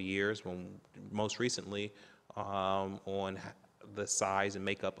last couple of years, when most recently on the size and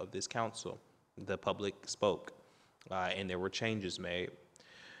makeup of this council. The public spoke, and there were changes made.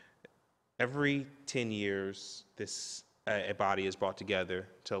 Every 10 years, a body is brought together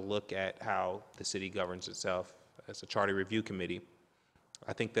to look at how the city governs itself as a charter review committee.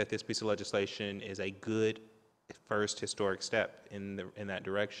 I think that this piece of legislation is a good first historic step in that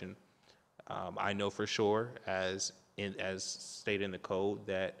direction. I know for sure, as stated in the code,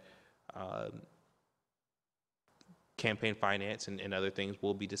 that campaign finance and other things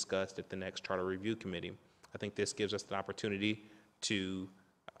will be discussed at the next charter review committee. I think this gives us an opportunity to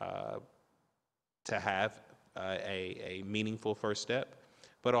have a meaningful first step,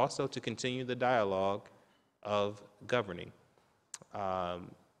 but also to continue the dialogue of governing.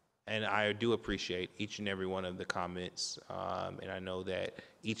 And I do appreciate each and every one of the comments, and I know that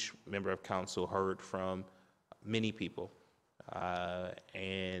each member of council heard from many people.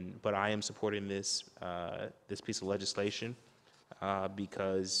 But I am supporting this piece of legislation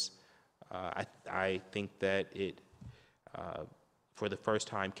because I think that it, for the first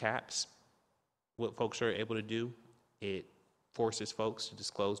time, caps what folks are able to do. It forces folks to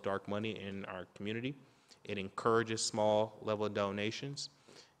disclose dark money in our community. It encourages small level donations,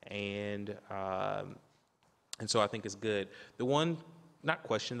 and so I think it's good. The one, not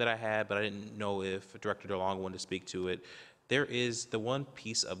question that I had, but I didn't know if Director DeLong wanted to speak to it. There is the one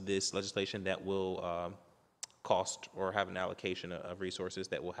piece of this legislation that will cost or have an allocation of resources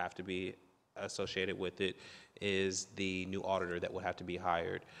that will have to be associated with it is the new auditor that will have to be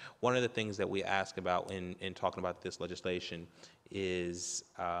hired. One of the things that we ask about in talking about this legislation is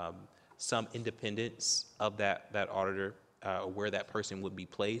some independence of that auditor, where that person would be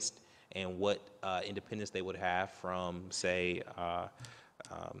placed, and what independence they would have from, say, a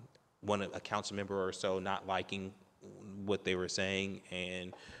council member or so not liking what they were saying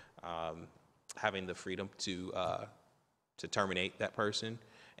and having the freedom to terminate that person.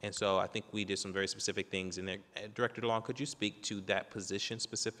 And so I think we did some very specific things in there. Director DeLong, could you speak to that position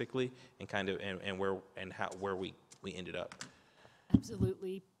specifically and kind of where we ended up?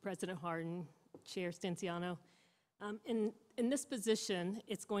 Absolutely, President Harden, Chair Stanciano. In this position,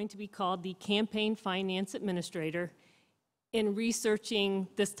 it's going to be called the Campaign Finance Administrator. In researching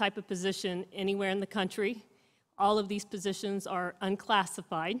this type of position anywhere in the country, all of these positions are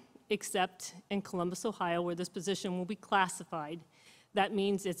unclassified, except in Columbus, Ohio, where this position will be classified. That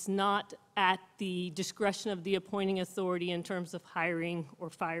means it's not at the discretion of the appointing authority in terms of hiring or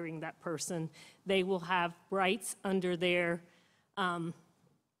firing that person. They will have rights under their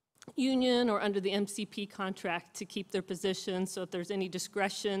union or under the MCP contract to keep their position. So if there's any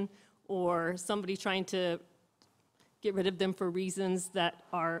discretion or somebody trying to get rid of them for reasons that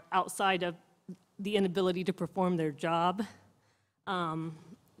are outside of the inability to perform their job.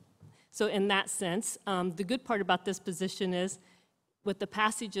 So in that sense, the good part about this position is with the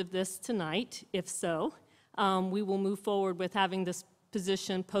passage of this tonight, if so, we will move forward with having this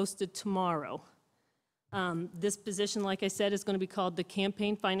position posted tomorrow. This position, like I said, is going to be called the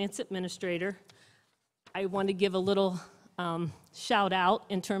Campaign Finance Administrator. I want to give a little shout out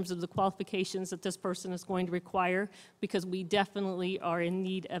in terms of the qualifications that this person is going to require, because we definitely are in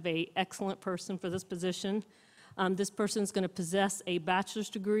need of an excellent person for this position. This person is going to possess a bachelor's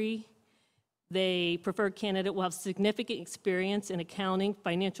degree. The preferred candidate will have significant experience in accounting,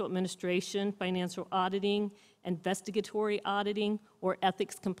 financial administration, financial auditing, investigatory auditing, or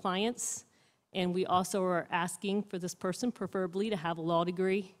ethics compliance. And we also are asking for this person preferably to have a law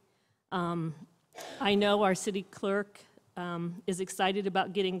degree. I know our city clerk is excited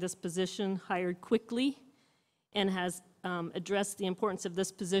about getting this position hired quickly and has addressed the importance of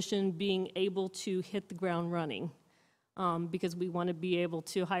this position being able to hit the ground running, because we want to be able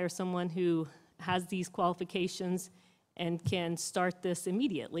to hire someone who has these qualifications and can start this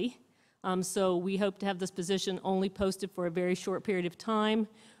immediately. So we hope to have this position only posted for a very short period of time.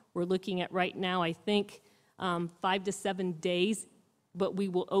 We're looking at right now, I think, 5 to 7 days, but we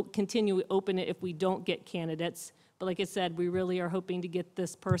will continue to open it if we don't get candidates. But like I said, we really are hoping to get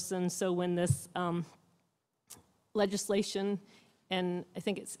this person, so when this legislation and I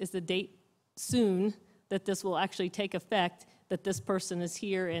think it's the date soon that this will actually take effect, that this person is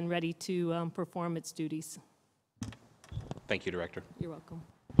here and ready to perform its duties. Thank you, Director. You're welcome.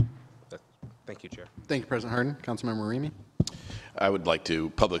 Thank you, Chair. Thank you, President Harden. Councilmember Remy. I would like to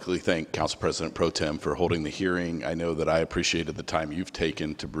publicly thank Council President Pro Tem for holding the hearing. I know that I appreciated the time you've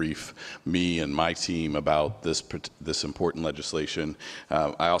taken to brief me and my team about this important legislation.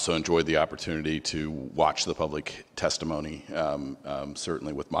 I also enjoyed the opportunity to watch the public testimony.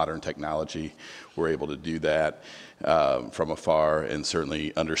 Certainly with modern technology, we're able to do that from afar and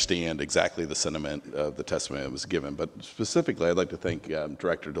certainly understand exactly the sentiment of the testimony that was given. But specifically, I'd like to thank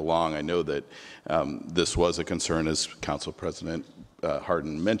Director DeLong. I know that this was a concern, as Council President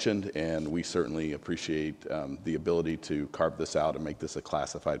Harden mentioned, and we certainly appreciate the ability to carve this out and make this a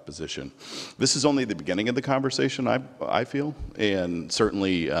classified position. This is only the beginning of the conversation, I feel, and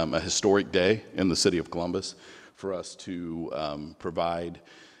certainly a historic day in the city of Columbus for us to provide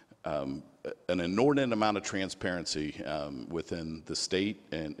an inordinate amount of transparency within the state,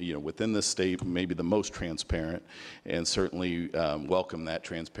 and within the state, maybe the most transparent, and certainly welcome that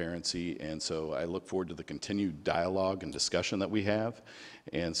transparency. And so I look forward to the continued dialogue and discussion that we have.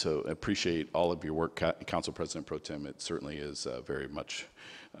 And so appreciate all of your work, Council President Pro Tem. It certainly is very much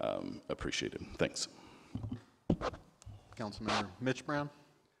appreciated. Thanks. Councilmember Mitch Brown.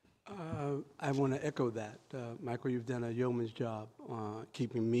 I want to echo that. Michael, you've done a yeoman's job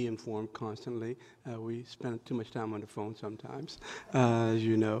keeping me informed constantly. We spend too much time on the phone sometimes, as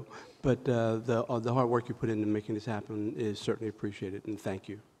you know. But the hard work you put into making this happen is certainly appreciated, and thank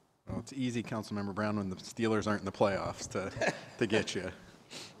you. Well, it's easy, Councilmember Brown, when the Steelers aren't in the playoffs to get you.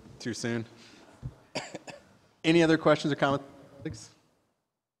 Too soon? Any other questions or comments?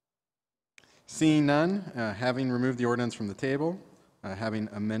 Seeing none, having removed the ordinance from the table, having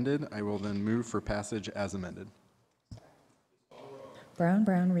amended, I will then move for passage as amended. Brown,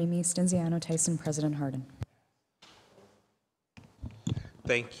 Remy, Stenziano, Tyson, President Harden.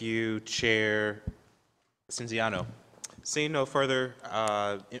 Thank you, Chair Stenziano. Seeing no further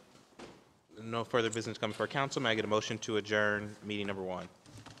business coming for council, may I get a motion to adjourn meeting number 1?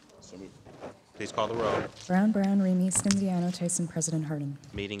 So moved. Please call the roll. Brown, Remy, Stenziano, Tyson, President Harden.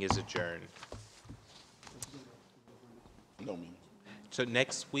 Meeting is adjourned. No meeting. So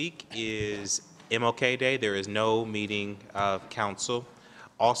next week is MLK Day. There is no meeting of council.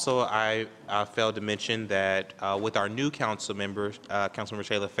 Also, I failed to mention that with our new council members, Councilmember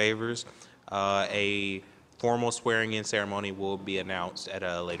Shayla Favors, a formal swearing-in ceremony will be announced at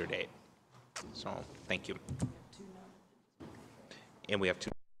a later date. So, thank you. And we have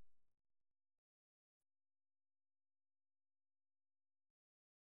 2.